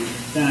mind, and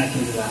then I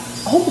can do that.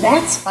 Oh,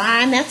 that's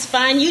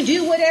fine. You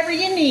do whatever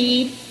you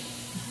need.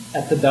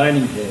 At the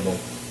dining table,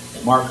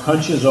 Mark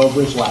hunches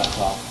over his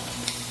laptop,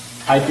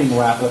 typing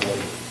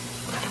rapidly.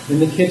 In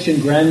the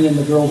kitchen, Granny and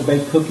the girls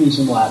bake cookies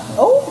and laughing.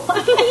 Oh!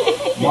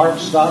 Mark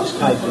stops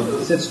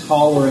typing, sits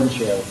taller in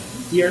chair.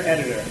 Dear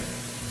editor,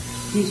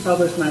 please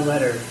publish my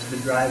letter to the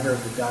driver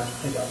of the Dodge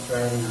pickup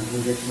driving on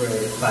Hendricks Road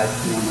at 5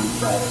 p.m. on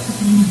Friday.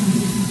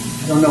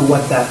 I don't know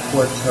what that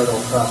poor turtle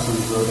crossing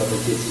the road ever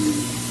did to me.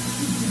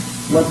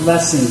 What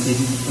lessons did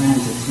you plan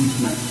to teach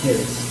my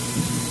kids?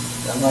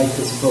 That life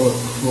is full of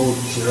cruel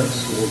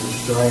jerks who will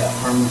destroy a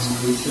harmless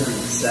creature in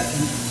a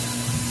second?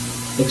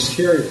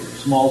 Exterior,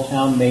 small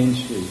town Main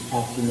Street,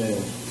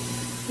 afternoon.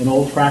 An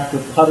old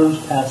tractor putters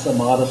past a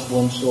modest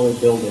one-story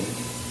building.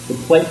 The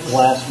plate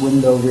glass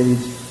window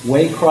reads,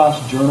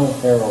 Waycross Journal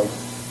Herald.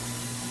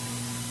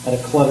 At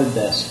a cluttered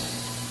desk,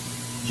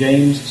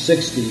 James,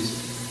 60s,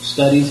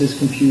 studies his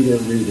computer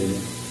reading.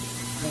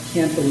 I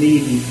can't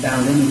believe you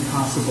found any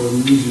possible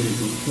amusement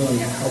in killing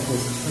a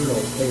helpless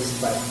turtle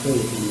placed by fate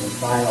in your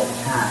vile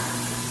path.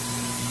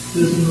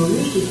 Does the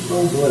malicious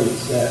cold-blooded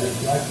savage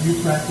like you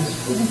practice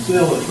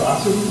wholesale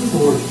atrocities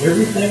towards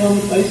everything on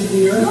the face of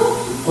the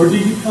earth? Or do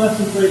you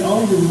concentrate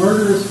all your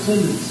murderous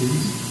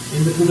tendencies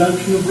in the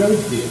production of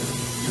roadkill?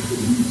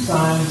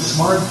 Signed,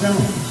 Mark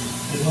Jones,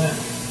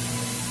 Atlanta.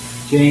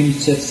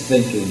 James sits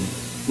thinking,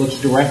 looks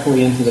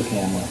directly into the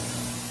camera.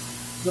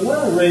 The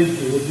letter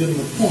raised a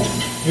legitimate point.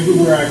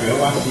 Everywhere I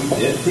go, I see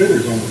dead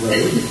critters on the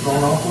road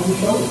thrown off on the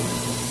shoulder.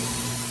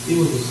 It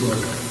was a slow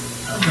day.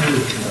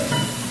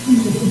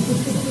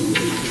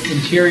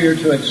 Interior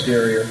to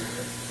exterior,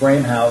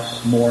 frame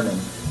house, morning.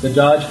 The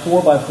Dodge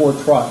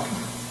 4x4 truck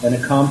and a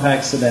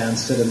compact sedan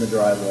sit in the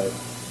driveway.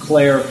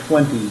 Claire,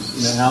 20s,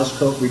 in a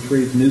housecoat,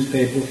 retrieves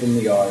newspaper from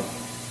the yard.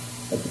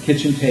 At the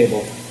kitchen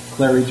table,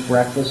 Claire eats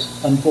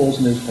breakfast, unfolds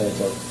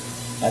newspaper.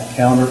 At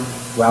counter,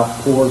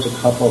 Ralph pours a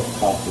cup of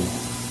coffee.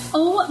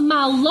 Oh,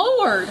 my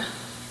Lord!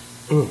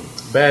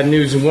 Bad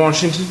news in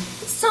Washington?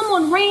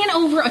 Someone ran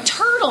over a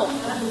turtle.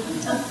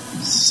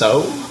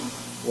 So?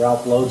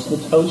 Ralph loads the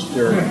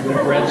toaster with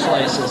bread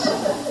slices.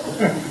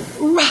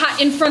 Right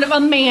in front of a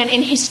man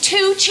and his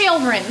 2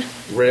 children.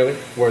 Really?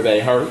 Were they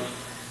hurt?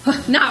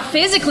 Not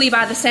physically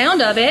by the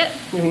sound of it.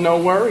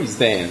 No worries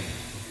then.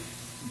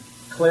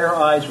 Claire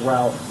eyes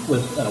Ralph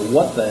with a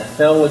what the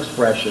hell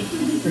expression.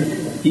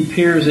 He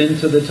peers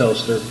into the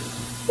toaster.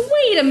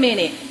 Wait a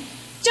minute.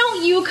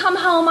 Don't you come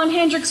home on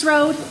Hendricks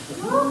Road?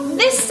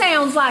 This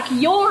sounds like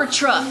your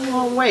truck.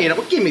 Oh, wait,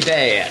 give me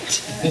that.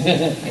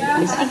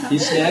 He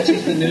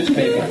snatches the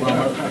newspaper from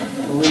her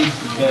and reads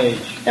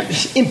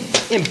the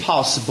page.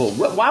 Impossible.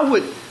 Why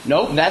would...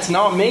 Nope, that's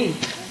not me.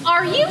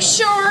 Are you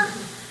sure?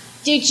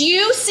 Did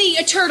you see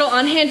a turtle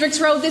on Hendricks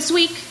Road this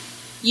week?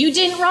 You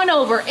didn't run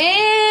over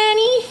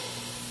any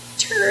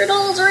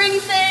turtles or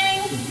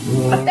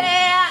anything like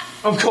that?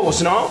 Of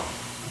course not.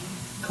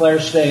 Claire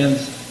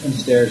stands and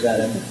stares at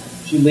him.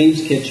 She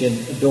leaves kitchen,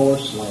 a door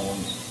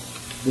slams.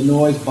 The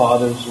noise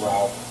bothers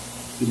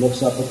Ralph. He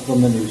looks up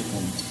from the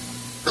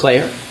newsprint.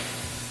 Claire?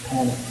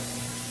 Panic.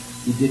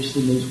 He dips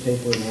the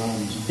newspaper and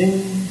runs.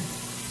 Ding!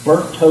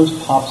 Burnt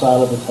toast pops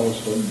out of the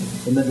toaster.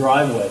 In the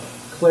driveway,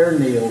 Claire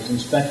kneels,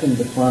 inspecting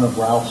the front of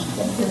Ralph's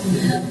truck.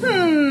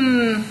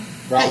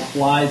 Ralph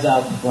flies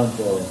out the front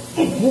door.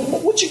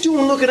 What you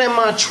doing looking at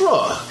my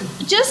truck?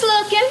 Just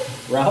looking.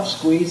 Ralph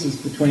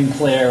squeezes between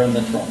Claire and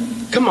the truck.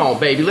 Come on,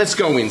 baby, let's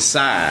go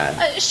inside.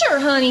 Sure,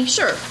 honey,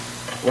 sure.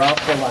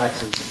 Ralph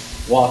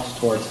relaxes, walks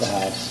towards the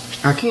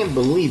house. I can't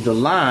believe the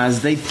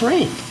lies they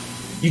print.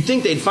 You'd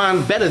think they'd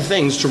find better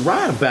things to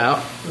write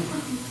about.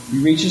 He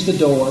reaches the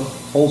door,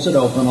 holds it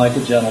open like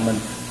a gentleman.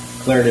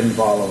 Claire didn't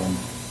follow him.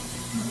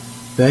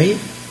 Babe?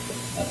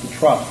 At the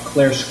truck,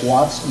 Claire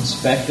squats,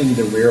 inspecting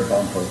the rear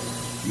bumper.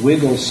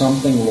 Wiggles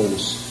something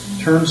loose.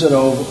 Turns it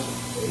over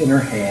in her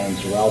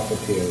hands. Ralph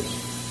appears.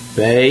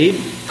 Babe?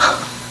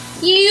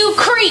 You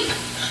creep!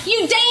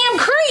 You damn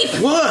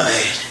creep!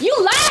 What? You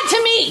lied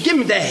to me! Give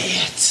me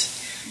that.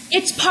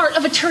 It's part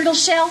of a turtle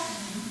shell.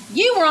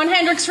 You were on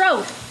Hendricks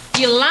Road.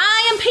 You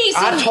lying piece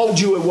of... I told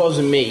you it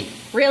wasn't me.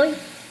 Really?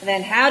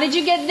 Then how did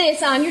you get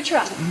this on your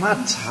truck? My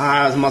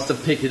tires must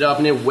have picked it up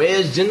and it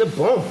wedged in the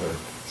bumper.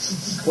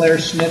 Claire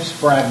sniffs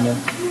fragment,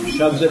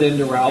 shoves it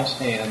into Ralph's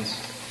hands.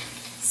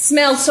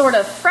 Smells sort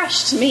of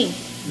fresh to me.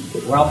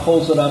 Ralph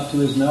pulls it up to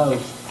his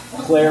nose.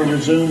 Claire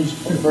resumes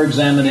her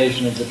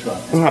examination of the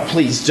truck. Oh,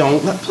 please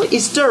don't. Please,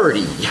 it's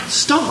dirty.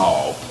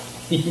 Stop.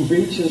 He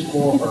reaches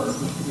for her.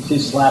 She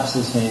slaps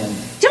his hand.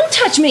 Don't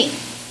touch me.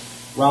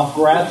 Ralph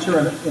grabs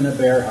her in a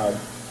bear hug,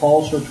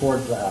 pulls her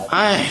towards the house.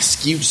 I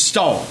ask you,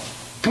 stop.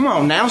 Come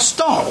on now,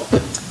 stop.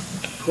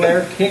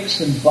 Claire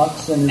kicks and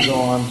bucks in his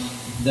arms,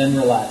 then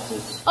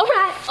relaxes. All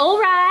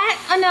right.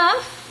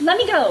 Enough. Let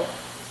me go.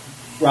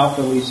 Ralph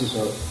releases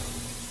her.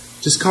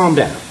 Just calm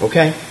down,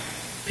 okay?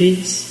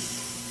 Peace.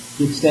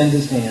 He extends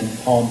his hand,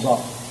 palms up.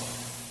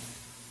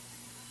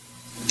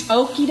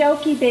 Okie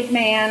dokie, big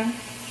man.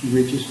 She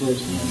reaches for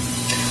his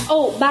hand.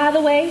 Oh, by the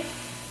way,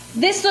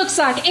 this looks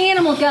like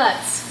animal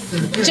guts.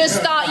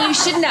 Just thought you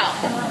should know.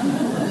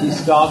 He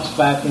stalks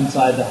back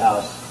inside the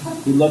house.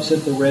 He looks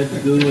at the red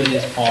goo in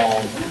his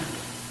palm.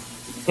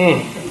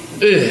 In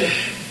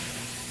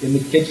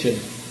the kitchen,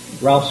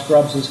 Ralph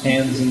scrubs his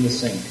hands in the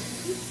sink.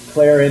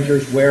 Claire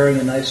enters wearing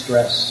a nice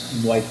dress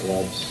and white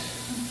gloves.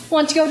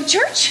 Want to go to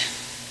church?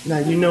 Now,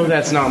 you know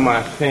that's not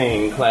my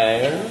thing,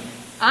 Claire.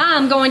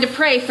 I'm going to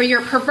pray for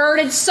your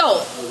perverted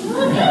soul.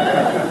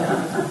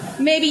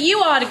 Maybe you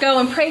ought to go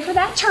and pray for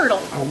that turtle.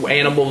 Oh,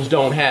 animals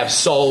don't have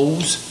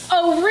souls.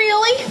 Oh,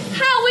 really?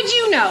 How would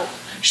you know?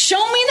 Show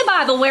me in the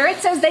Bible where it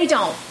says they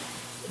don't.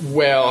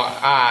 Well,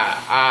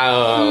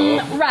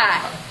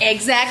 Right.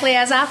 Exactly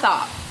as I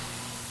thought.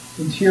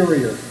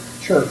 Interior,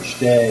 church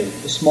day,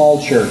 a small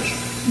church,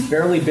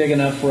 barely big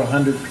enough for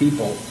 100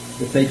 people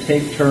if they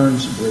take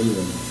turns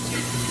breathing.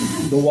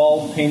 The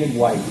walls painted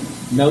white,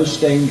 no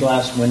stained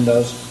glass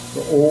windows,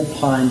 the old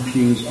pine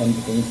pews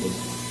unpainted.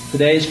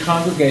 Today's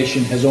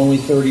congregation has only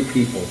 30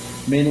 people,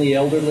 mainly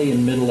elderly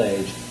and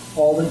middle-aged,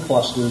 all in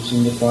clusters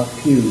in the front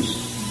pews.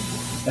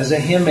 As the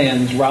hymn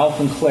ends, Ralph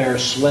and Claire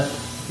slip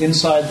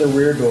inside the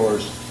rear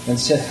doors and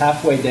sit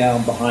halfway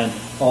down behind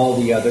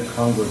all the other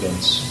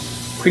congregants.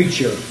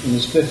 Preacher in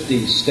his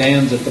 50s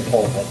stands at the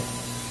pulpit.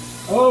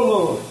 Oh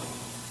Lord,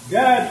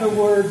 guide the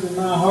words of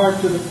my heart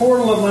to the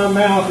portal of my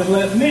mouth, and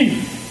let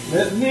me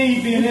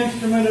be an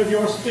instrument of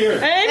your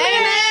spirit.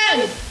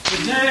 Amen.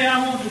 Today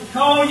I want to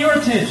call your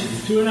attention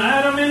to an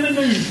item in the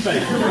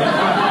newspaper. A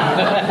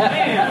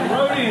man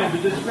wrote in to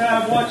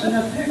describe watching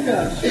a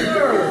pickup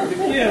swerve to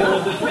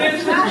kill a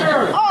defenseless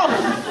turtle.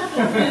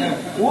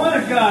 One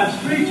of God's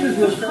creatures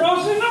was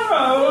crossing the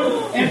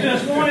road and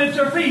just wanted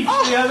to reach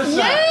the other side.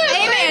 Yes.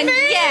 Amen.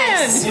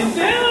 Yes. And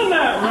down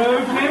that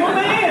road came a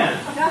man,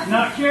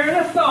 not caring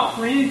a thought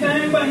for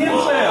anything but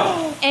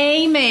himself.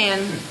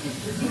 Amen.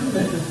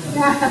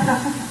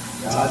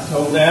 God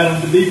told Adam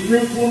to be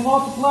fruitful and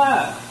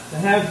multiply, to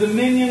have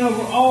dominion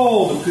over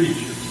all the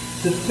creatures,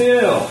 to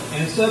fill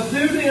and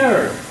subdue the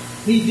earth.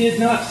 He did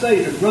not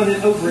say to run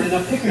it over in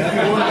a pickup.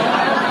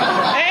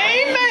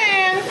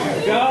 Amen.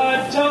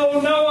 God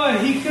told Noah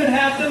he could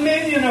have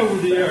dominion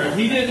over the earth.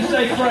 He didn't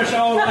say crush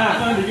all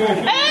life under your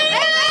feet.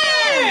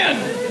 Amen.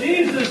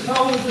 Jesus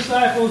told the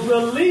disciples the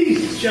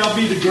least shall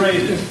be the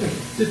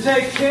greatest, to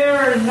take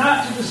care and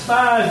not to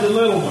despise the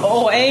little ones.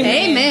 Oh,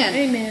 amen. Amen.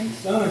 Amen.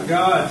 Son of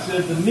God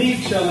said the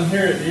meek shall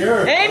inherit the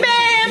earth.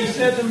 Amen. He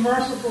said the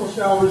merciful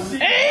shall receive.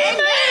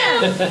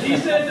 Amen. He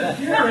said the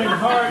pure in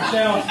heart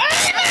shall.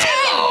 Amen,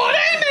 Lord.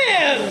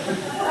 Amen.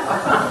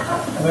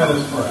 Let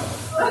us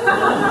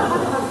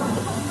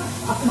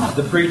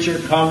pray. The preacher,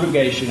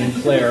 congregation, and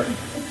Claire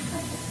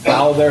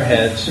bow their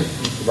heads.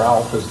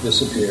 Ralph has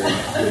disappeared.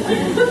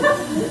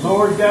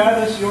 Lord, guide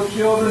us, your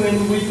children, in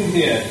the week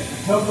ahead.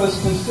 Help us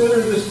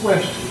consider this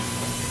question.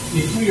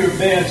 If we are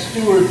bad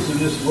stewards of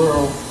this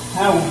world,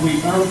 how will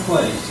we earn a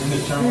place in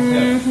eternal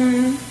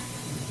heaven?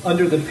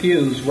 Under the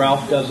pews,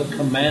 Ralph does a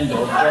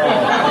commando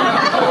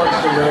crawl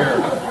towards the rear.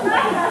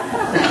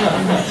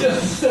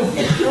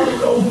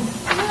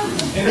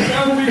 And so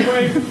we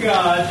pray for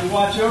God to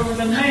watch over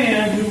the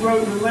man who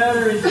wrote the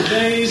letter in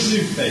today's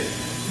newspaper.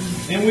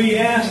 And we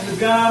ask the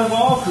God of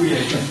all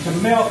creation to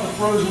melt the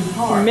frozen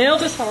heart.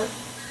 Melt his heart.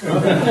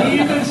 Of the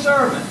heathen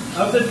servant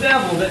of the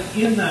devil that's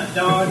in that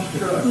Dodge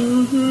truck.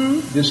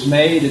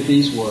 Dismayed at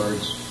these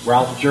words,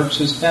 Ralph jerks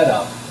his head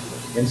up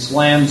and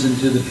slams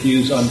into the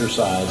pew's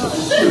underside.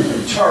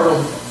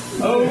 Turtle.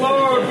 Oh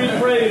Lord, we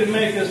pray to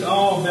make us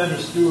all better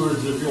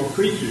stewards of your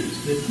creatures,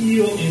 to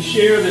heal and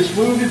share this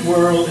wounded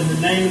world in the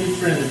name of the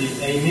Trinity.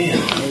 Amen.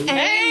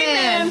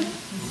 Amen.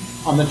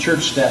 On the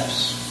church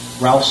steps,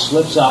 Ralph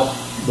slips out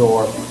the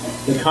door.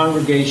 The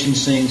congregation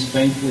sings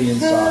faintly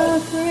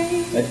inside.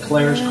 At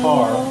Claire's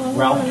car,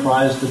 Ralph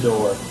tries the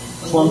door.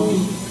 Clunky,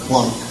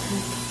 clunk,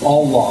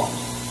 all locked.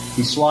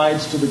 He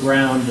slides to the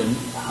ground and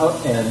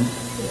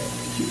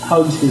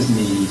hugs his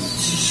knees.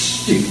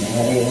 Stupid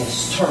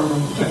ass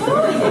turtle.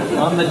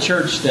 On the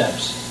church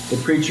steps, the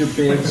preacher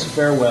bids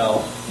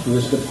farewell to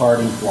his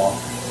departing flock.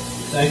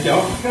 Thank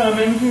y'all for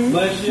coming.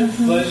 Bless you.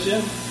 Bless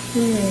you.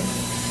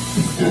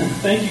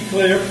 Thank you,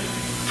 Claire.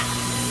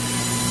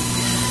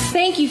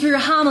 Thank you for your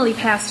homily,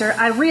 Pastor.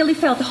 I really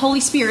felt the Holy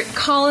Spirit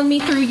calling me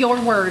through your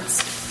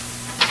words.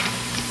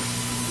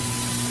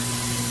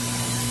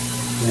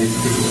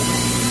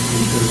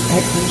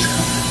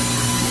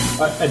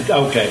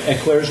 Okay,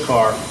 at Claire's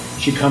car,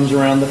 she comes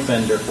around the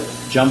fender,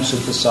 jumps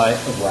at the sight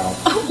of Ralph.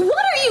 Oh, what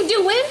are you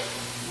doing?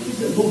 He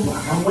said,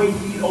 I'm waiting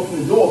for you to open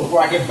the door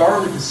before I get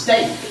burned at the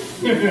stake.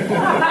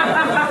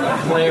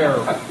 Claire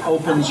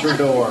opens her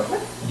door,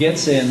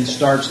 gets in,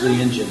 starts the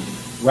engine.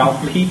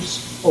 Ralph peeps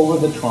over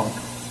the trunk.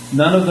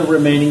 None of the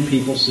remaining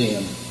people see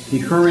him. He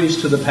hurries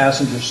to the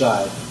passenger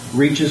side,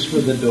 reaches for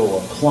the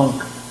door.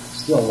 Clunk,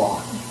 still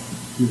locked.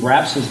 He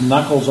raps his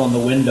knuckles on the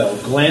window,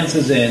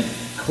 glances in.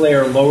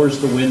 Claire lowers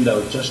the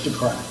window just a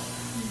crack.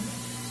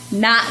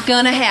 Not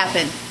gonna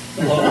happen.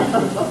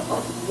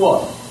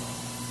 What?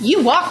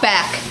 You walk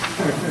back.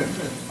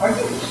 Are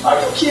you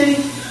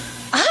kidding?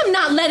 I'm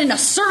not letting a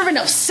servant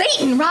of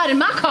Satan ride in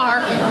my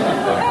car.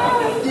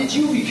 Did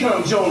you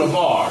become Joan of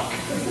Arc?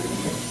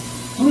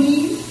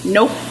 Please?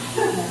 Nope.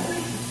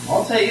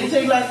 I'll tell you, it'll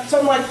take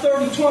something like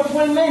 30,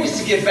 20 minutes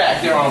to get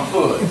back there on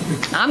foot.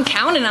 I'm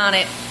counting on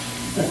it.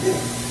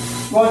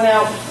 Well,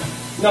 now,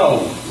 no,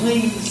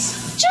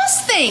 please.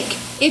 Just think,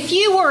 if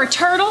you were a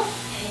turtle,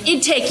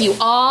 it'd take you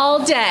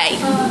all day.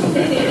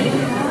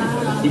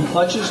 He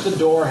clutches the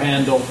door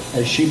handle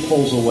as she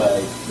pulls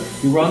away.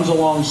 He runs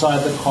alongside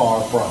the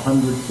car for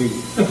 100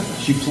 feet.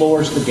 She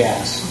floors the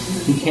gas.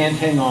 He can't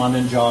hang on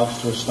and jogs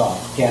to a stop,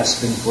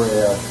 gasping for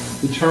air.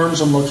 He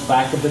turns and looks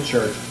back at the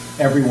church.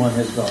 Everyone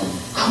has gone.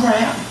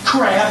 Crap.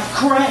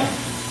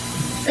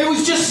 It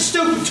was just a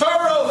stupid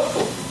turtle.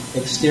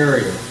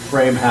 Exterior,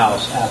 frame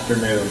house,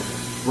 afternoon.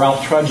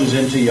 Ralph trudges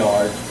into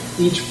yard.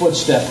 Each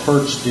footstep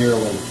hurts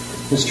dearly.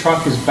 His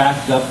truck is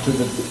backed up to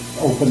the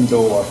open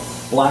door.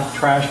 Black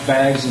trash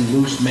bags and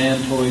loose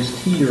man toys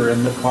teeter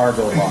in the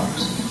cargo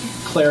box.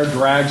 Claire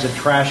drags a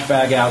trash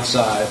bag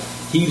outside,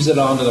 heaves it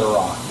onto the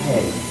rock.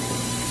 Hey,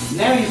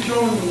 now you're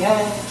throwing me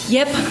out.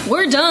 Yep,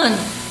 we're done.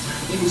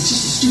 It was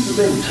just a stupid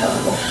little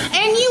turtle.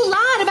 And you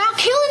lied about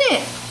killing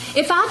it.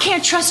 If I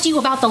can't trust you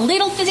about the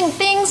little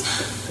things,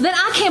 then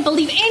I can't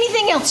believe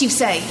anything else you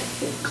say.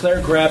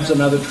 Claire grabs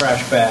another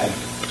trash bag,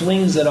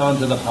 flings it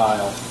onto the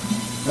pile.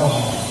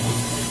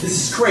 Oh,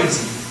 this is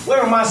crazy.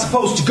 Where am I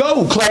supposed to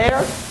go,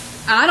 Claire?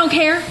 I don't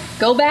care.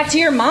 Go back to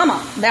your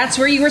mama. That's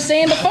where you were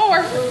staying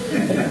before.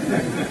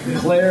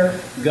 Claire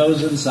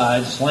goes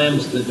inside,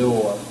 slams the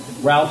door.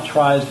 Ralph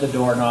tries the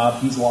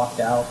doorknob. He's locked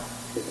out.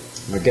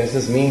 I guess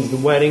this means the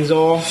wedding's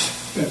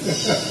off.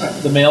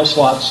 The mail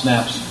slot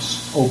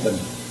snaps open.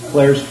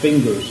 Claire's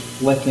fingers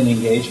flick an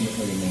engagement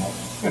ring out.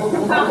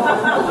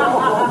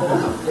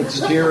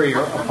 Exterior,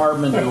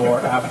 apartment door,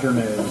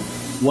 afternoon.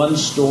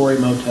 One-story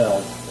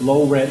motel.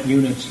 Low-rent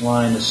units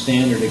line the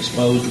standard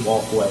exposed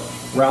walkway.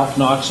 Ralph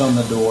knocks on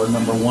the door,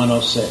 number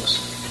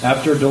 106.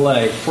 After a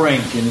delay,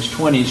 Frank, in his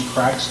 20s,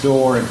 cracks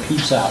door and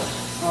peeps out.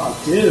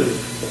 Oh, dude.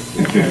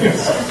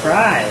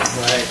 Surprise.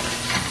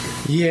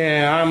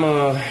 Yeah, I'm,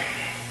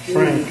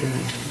 Frank.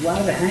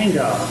 Why the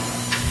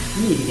hang-off?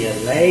 You need to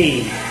get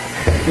laid.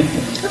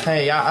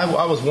 Hey, I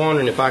was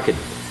wondering if I could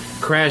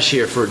crash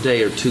here for a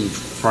day or two,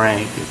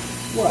 Frank.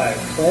 What,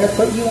 Claire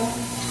put you on?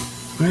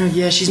 Well,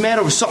 yeah, she's mad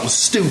over something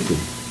stupid.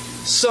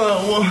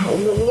 So,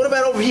 what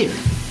about over here?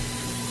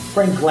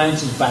 Frank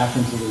glances back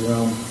into the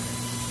room,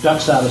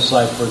 ducks out of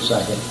sight for a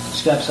second,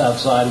 steps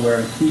outside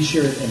wearing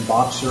t-shirt and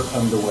boxer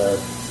underwear.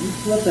 You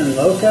flipping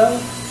loco?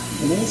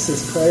 Denise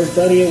is Claire's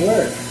buddy at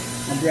work.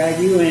 I drag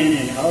you in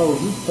and,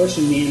 you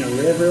pushing me in a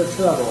river of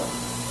trouble.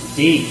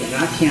 Deep, and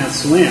I can't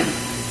swim.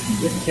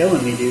 You're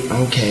killing me, dude.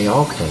 Okay.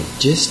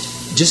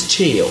 Just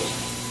chill.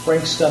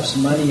 Frank stuffs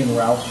money in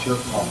Ralph's shirt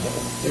pocket.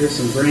 There's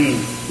some green.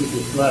 Keep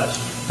you flush.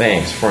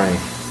 Thanks, Frank.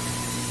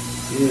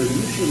 Dude,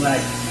 you should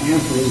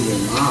cancel your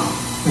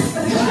mom.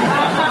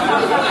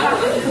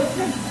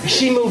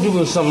 She moved in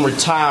with some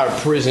retired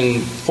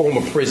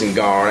former prison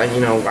guard.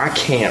 I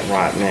can't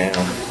right now.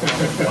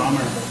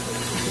 Bummer.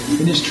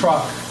 In his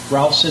truck,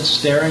 Ralph sits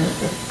staring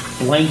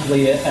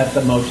blankly at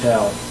the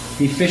motel.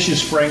 He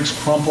fishes Frank's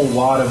crumpled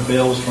wad of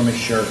bills from his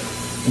shirt.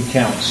 He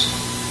counts.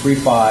 3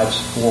 5s,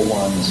 4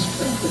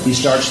 1s. He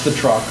starts the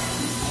truck,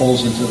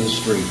 pulls into the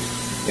street.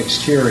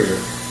 Exterior,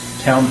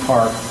 town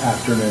park,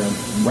 afternoon.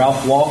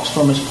 Ralph walks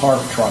from his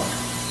park truck,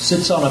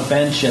 sits on a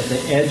bench at the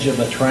edge of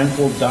a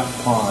tranquil duck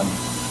pond.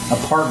 A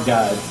park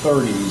guide,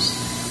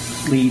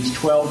 30s, leads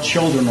 12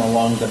 children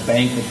along the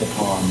bank of the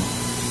pond.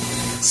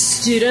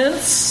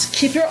 Students,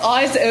 keep your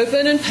eyes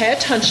open and pay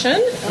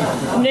attention.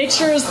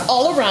 Nature is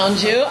all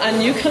around you,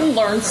 and you can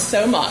learn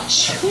so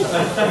much.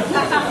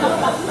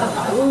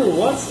 Ooh,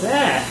 what's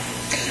that?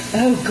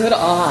 Oh, good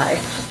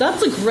eye.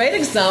 That's a great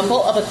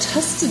example of a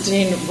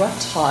testudine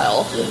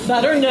reptile,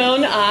 better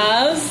known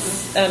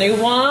as,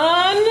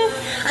 anyone?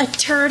 A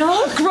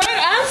turtle? Great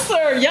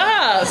answer,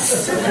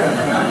 yes.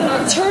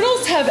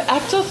 Turtles have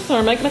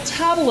ectothermic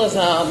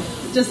metabolism.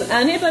 Does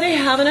anybody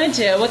have an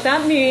idea what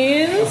that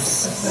means?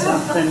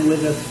 Something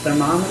with a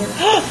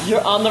thermometer?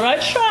 You're on the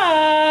right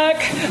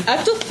track.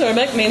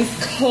 Ectothermic means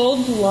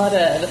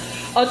cold-blooded.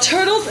 A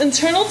turtle's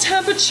internal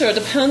temperature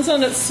depends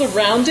on its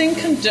surrounding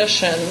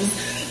conditions.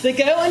 They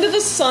go into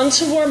the sun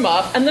to warm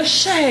up and the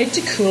shade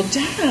to cool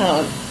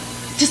down.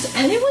 Does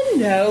anyone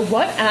know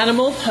what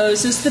animal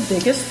poses the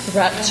biggest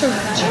threat to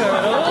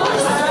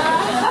turtles?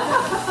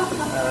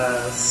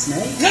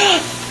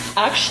 Snake?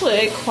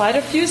 Actually, quite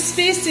a few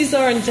species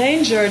are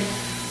endangered,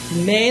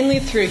 mainly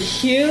through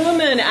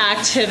human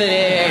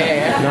activity.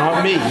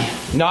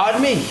 Not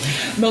me.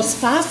 Most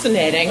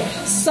fascinating,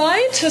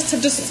 scientists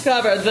have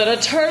discovered that a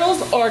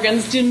turtle's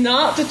organs do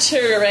not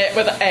deteriorate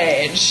with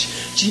age.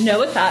 Do you know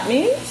what that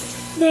means?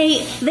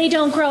 They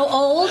don't grow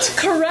old?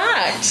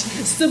 Correct.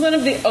 So one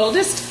of the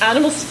oldest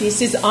animal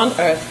species on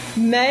Earth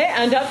may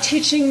end up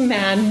teaching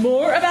man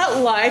more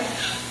about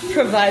life,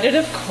 provided,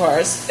 of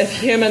course, if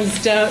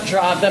humans don't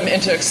drive them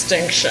into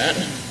extinction.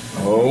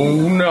 Oh,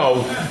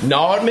 no.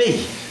 Not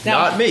me.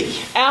 Now, Not me.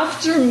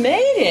 After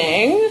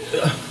mating,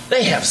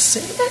 They have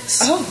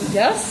sex? Oh,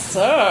 yes,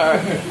 sir.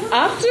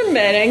 After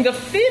mating, the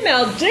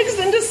female digs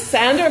into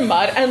sand or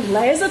mud and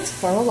lays its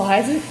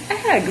fertilizing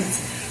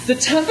eggs. The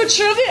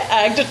temperature of the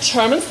egg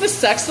determines the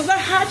sex of the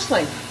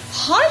hatchling.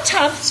 High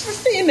temps for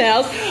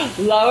females,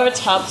 lower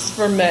temps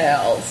for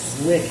males.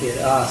 Wicked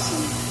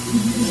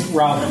awesome.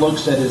 Ralph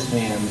looks at his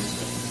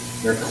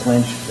hands. They're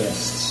clenched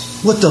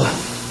fists. What the?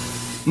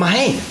 My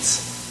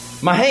hands.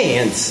 My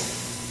hands.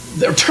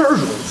 They're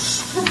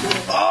turtles.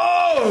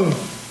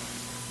 Oh!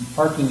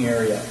 Parking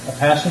area. A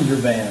passenger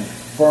van.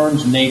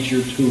 Fern's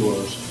Nature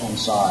Tours on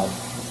side.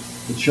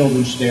 The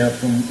children stare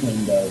from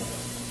window.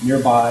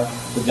 Nearby,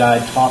 the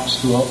guide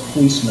talks to a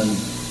policeman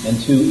and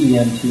two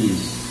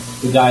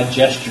EMTs. The guide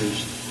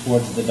gestures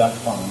towards the duck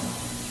pond.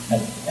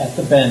 At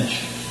the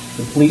bench,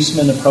 the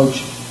policeman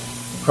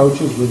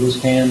approaches with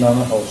his hand on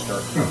the holster.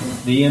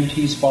 The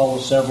EMTs follow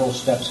several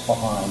steps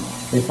behind.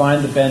 They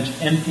find the bench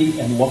empty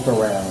and look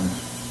around.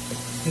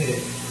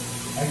 Hey,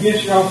 I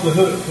guess you're off the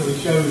hook till he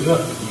shows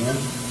up again.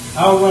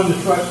 I'll run the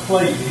truck's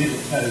plate and get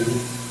it towed.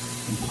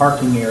 In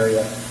parking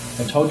area,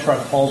 a tow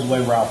truck hauls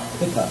away Ralph's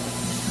pickup.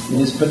 In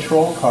his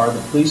patrol car,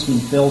 the policeman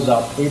fills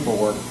out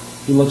paperwork.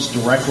 He looks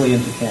directly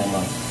into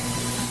camera.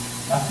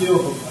 I feel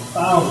a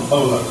 $1,000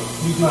 bolo.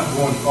 He's not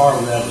going far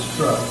without his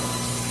truck.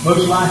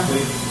 Most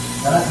likely,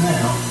 right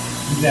now,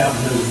 he's out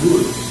in those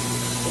woods,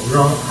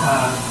 drunk,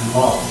 high, and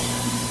lost.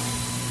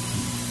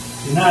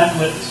 Tonight,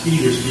 let the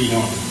speeders feed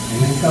on him,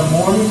 and then come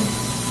morning,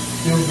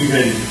 he'll be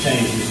ready to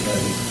change his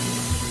ways.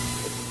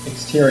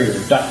 Exterior,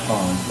 duck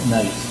pond,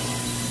 night.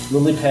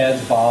 Lily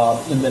pads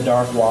bob in the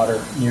dark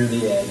water near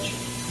the edge.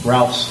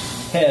 Ralph's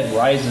head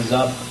rises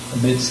up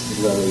amidst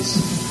the lilies.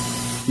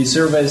 He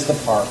surveys the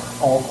park,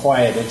 all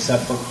quiet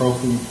except for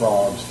croaking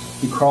frogs.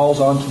 He crawls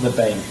onto the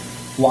bank,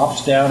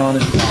 flops down on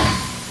his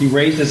back. He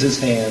raises his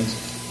hands,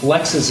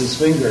 flexes his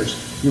fingers.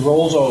 He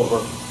rolls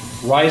over,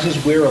 rises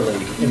wearily,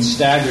 and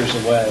staggers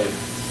away.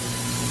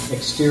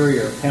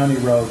 Exterior, County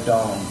Road,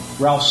 dawn.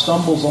 Ralph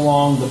stumbles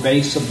along the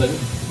base of the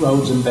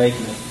road's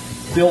embankment.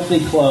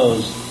 Filthy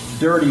clothes,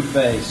 dirty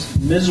face,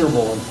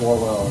 miserable and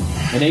forlorn.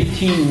 An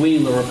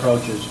 18-wheeler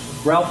approaches.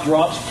 Ralph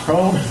drops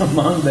prone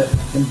among the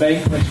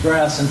embankment's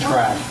grass and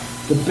trash.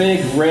 The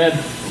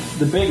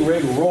big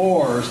rig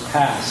roars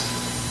past.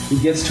 He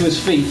gets to his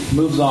feet,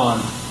 moves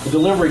on. The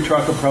delivery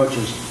truck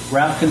approaches.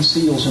 Ralph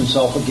conceals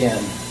himself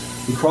again.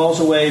 He crawls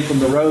away from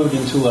the road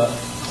into a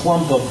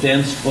clump of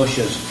dense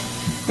bushes.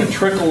 A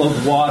trickle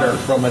of water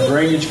from a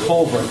drainage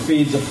culvert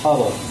feeds a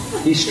puddle.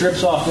 He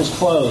strips off his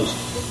clothes,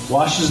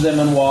 washes them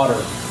in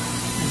water,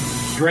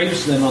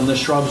 drapes them on the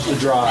shrubs to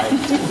dry.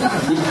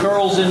 He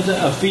curls into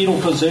a fetal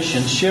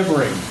position,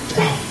 shivering.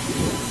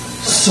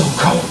 So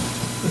cold.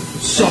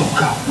 So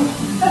cold.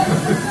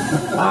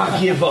 I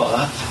give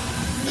up.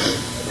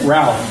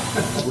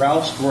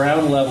 Ralph's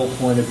ground level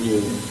point of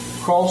view,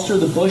 crawls through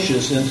the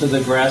bushes into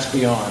the grass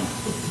beyond.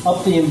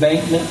 Up the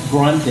embankment,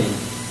 grunting.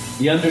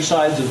 The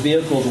undersides of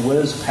vehicles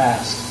whiz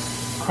past.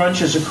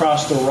 Crunches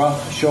across the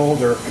rough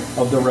shoulder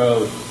of the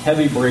road.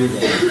 Heavy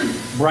breathing.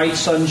 Bright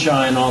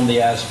sunshine on the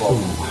asphalt.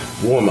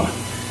 Ooh, warmer.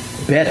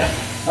 Better.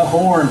 A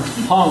horn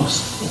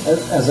honks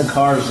as a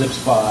car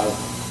zips by.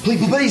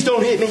 Please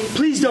don't hit me.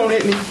 Please don't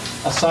hit me.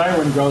 A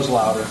siren grows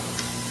louder.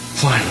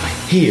 Finally,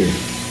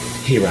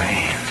 here I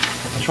am.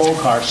 A patrol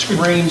car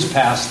screams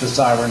past, the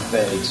siren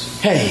fades.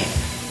 Hey,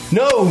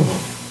 no!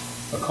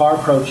 A car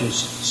approaches,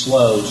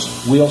 slows,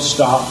 wheels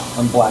stop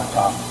on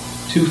blacktop.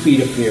 2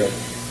 feet appear,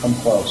 come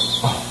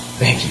close. Oh,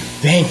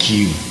 thank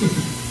you.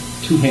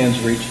 2 hands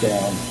reach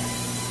down.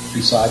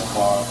 Beside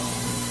car,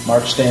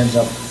 Mark stands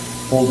up,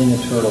 holding a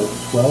turtle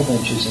 12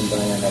 inches in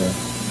diameter.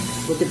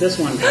 Look at this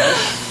one,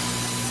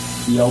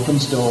 guys. He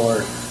opens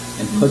door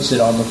and puts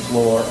it on the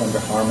floor under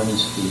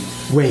Harmony's feet.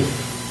 Wait,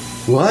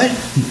 what?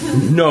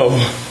 No.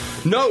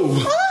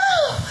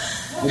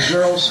 The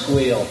girls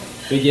squeal,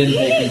 begin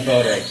taking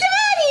photos.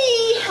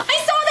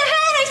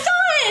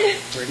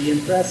 Pretty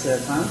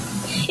impressive, huh?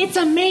 It's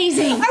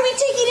amazing. Are we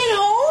taking it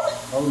home?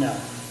 Oh, no.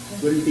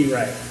 Wouldn't be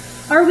right.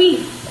 Are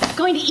we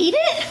going to eat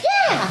it?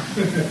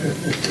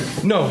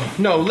 Yeah.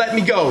 No, let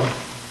me go.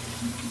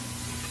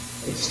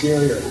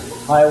 Exterior,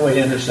 highway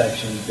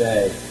intersection,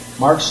 day.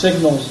 Mark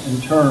signals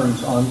and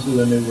turns onto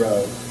a new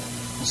road.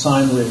 The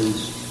sign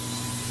reads,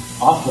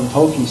 Auckland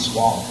Hokie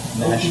Swamp,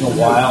 National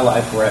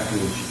Wildlife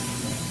Refuge.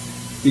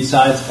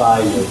 Besides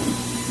Bayou,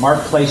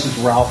 Mark places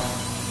Ralph,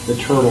 the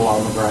turtle,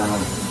 on the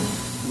ground.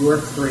 You're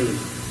free.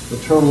 The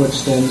turtle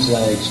extends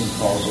legs and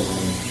crawls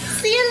away.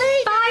 See you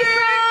later. Bye,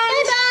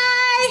 friends.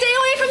 Bye-bye. Stay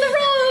away from the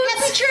road.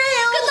 Happy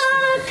trails. Good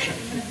luck.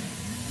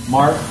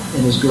 Mark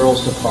and his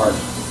girls depart.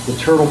 The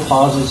turtle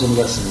pauses and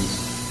listens.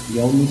 The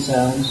only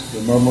sounds,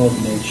 the murmur of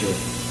nature,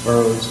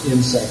 birds,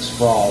 insects,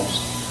 frogs,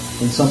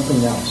 and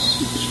something else.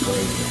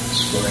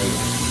 Scrape.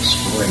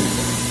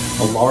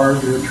 A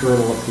larger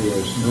turtle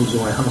appears, moves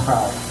around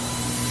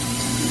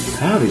Ralph.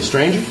 Howdy,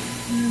 stranger.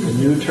 The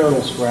new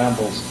turtle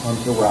scrambles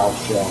onto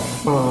Ralph's shell.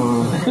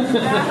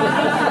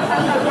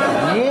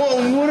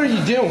 What are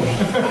you doing?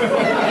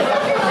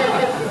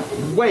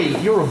 Wait,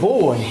 you're a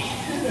boy.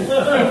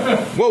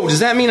 Whoa, does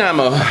that mean I'm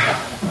a...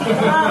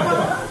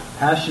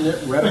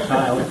 Passionate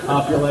reptile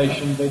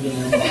copulation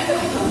begins.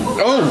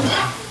 Oh,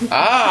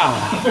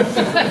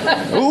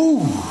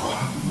 ooh,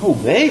 oh,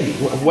 baby,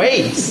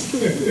 wait.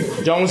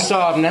 Don't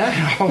stop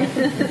now.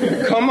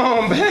 Come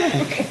on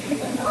back.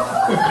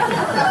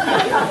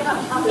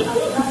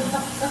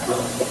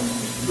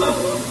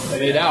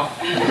 Let it out.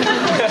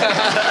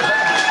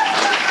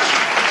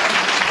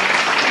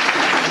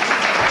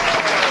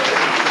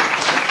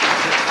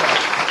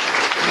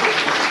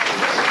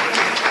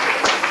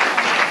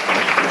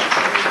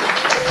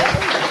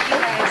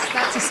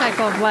 That's a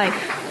cycle of life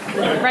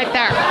right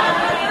there.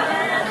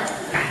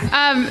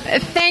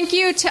 Thank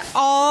you to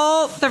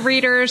all the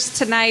readers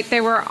tonight.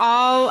 They were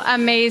all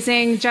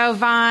amazing.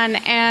 Jovan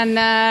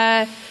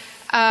and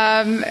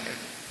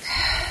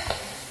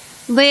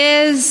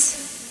Liz.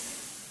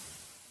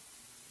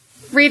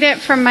 Read it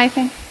from my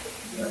thing.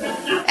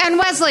 And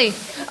Wesley.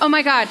 Oh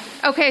my God.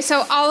 Okay,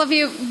 so all of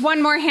you,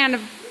 one more hand.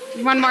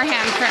 For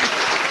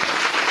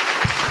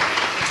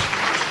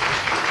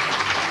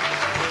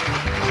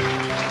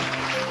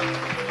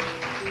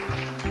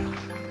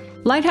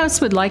Lighthouse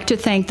would like to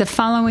thank the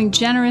following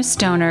generous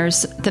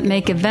donors that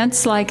make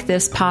events like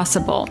this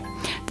possible: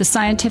 the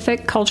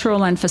Scientific,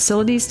 Cultural, and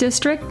Facilities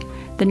District,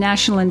 the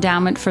National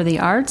Endowment for the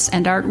Arts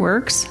and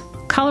Artworks,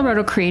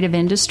 Colorado Creative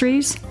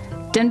Industries,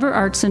 Denver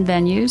Arts and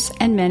Venues,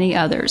 and many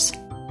others.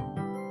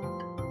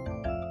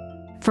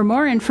 For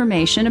more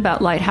information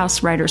about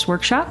Lighthouse Writers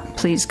Workshop,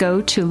 please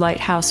go to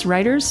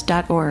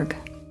lighthousewriters.org.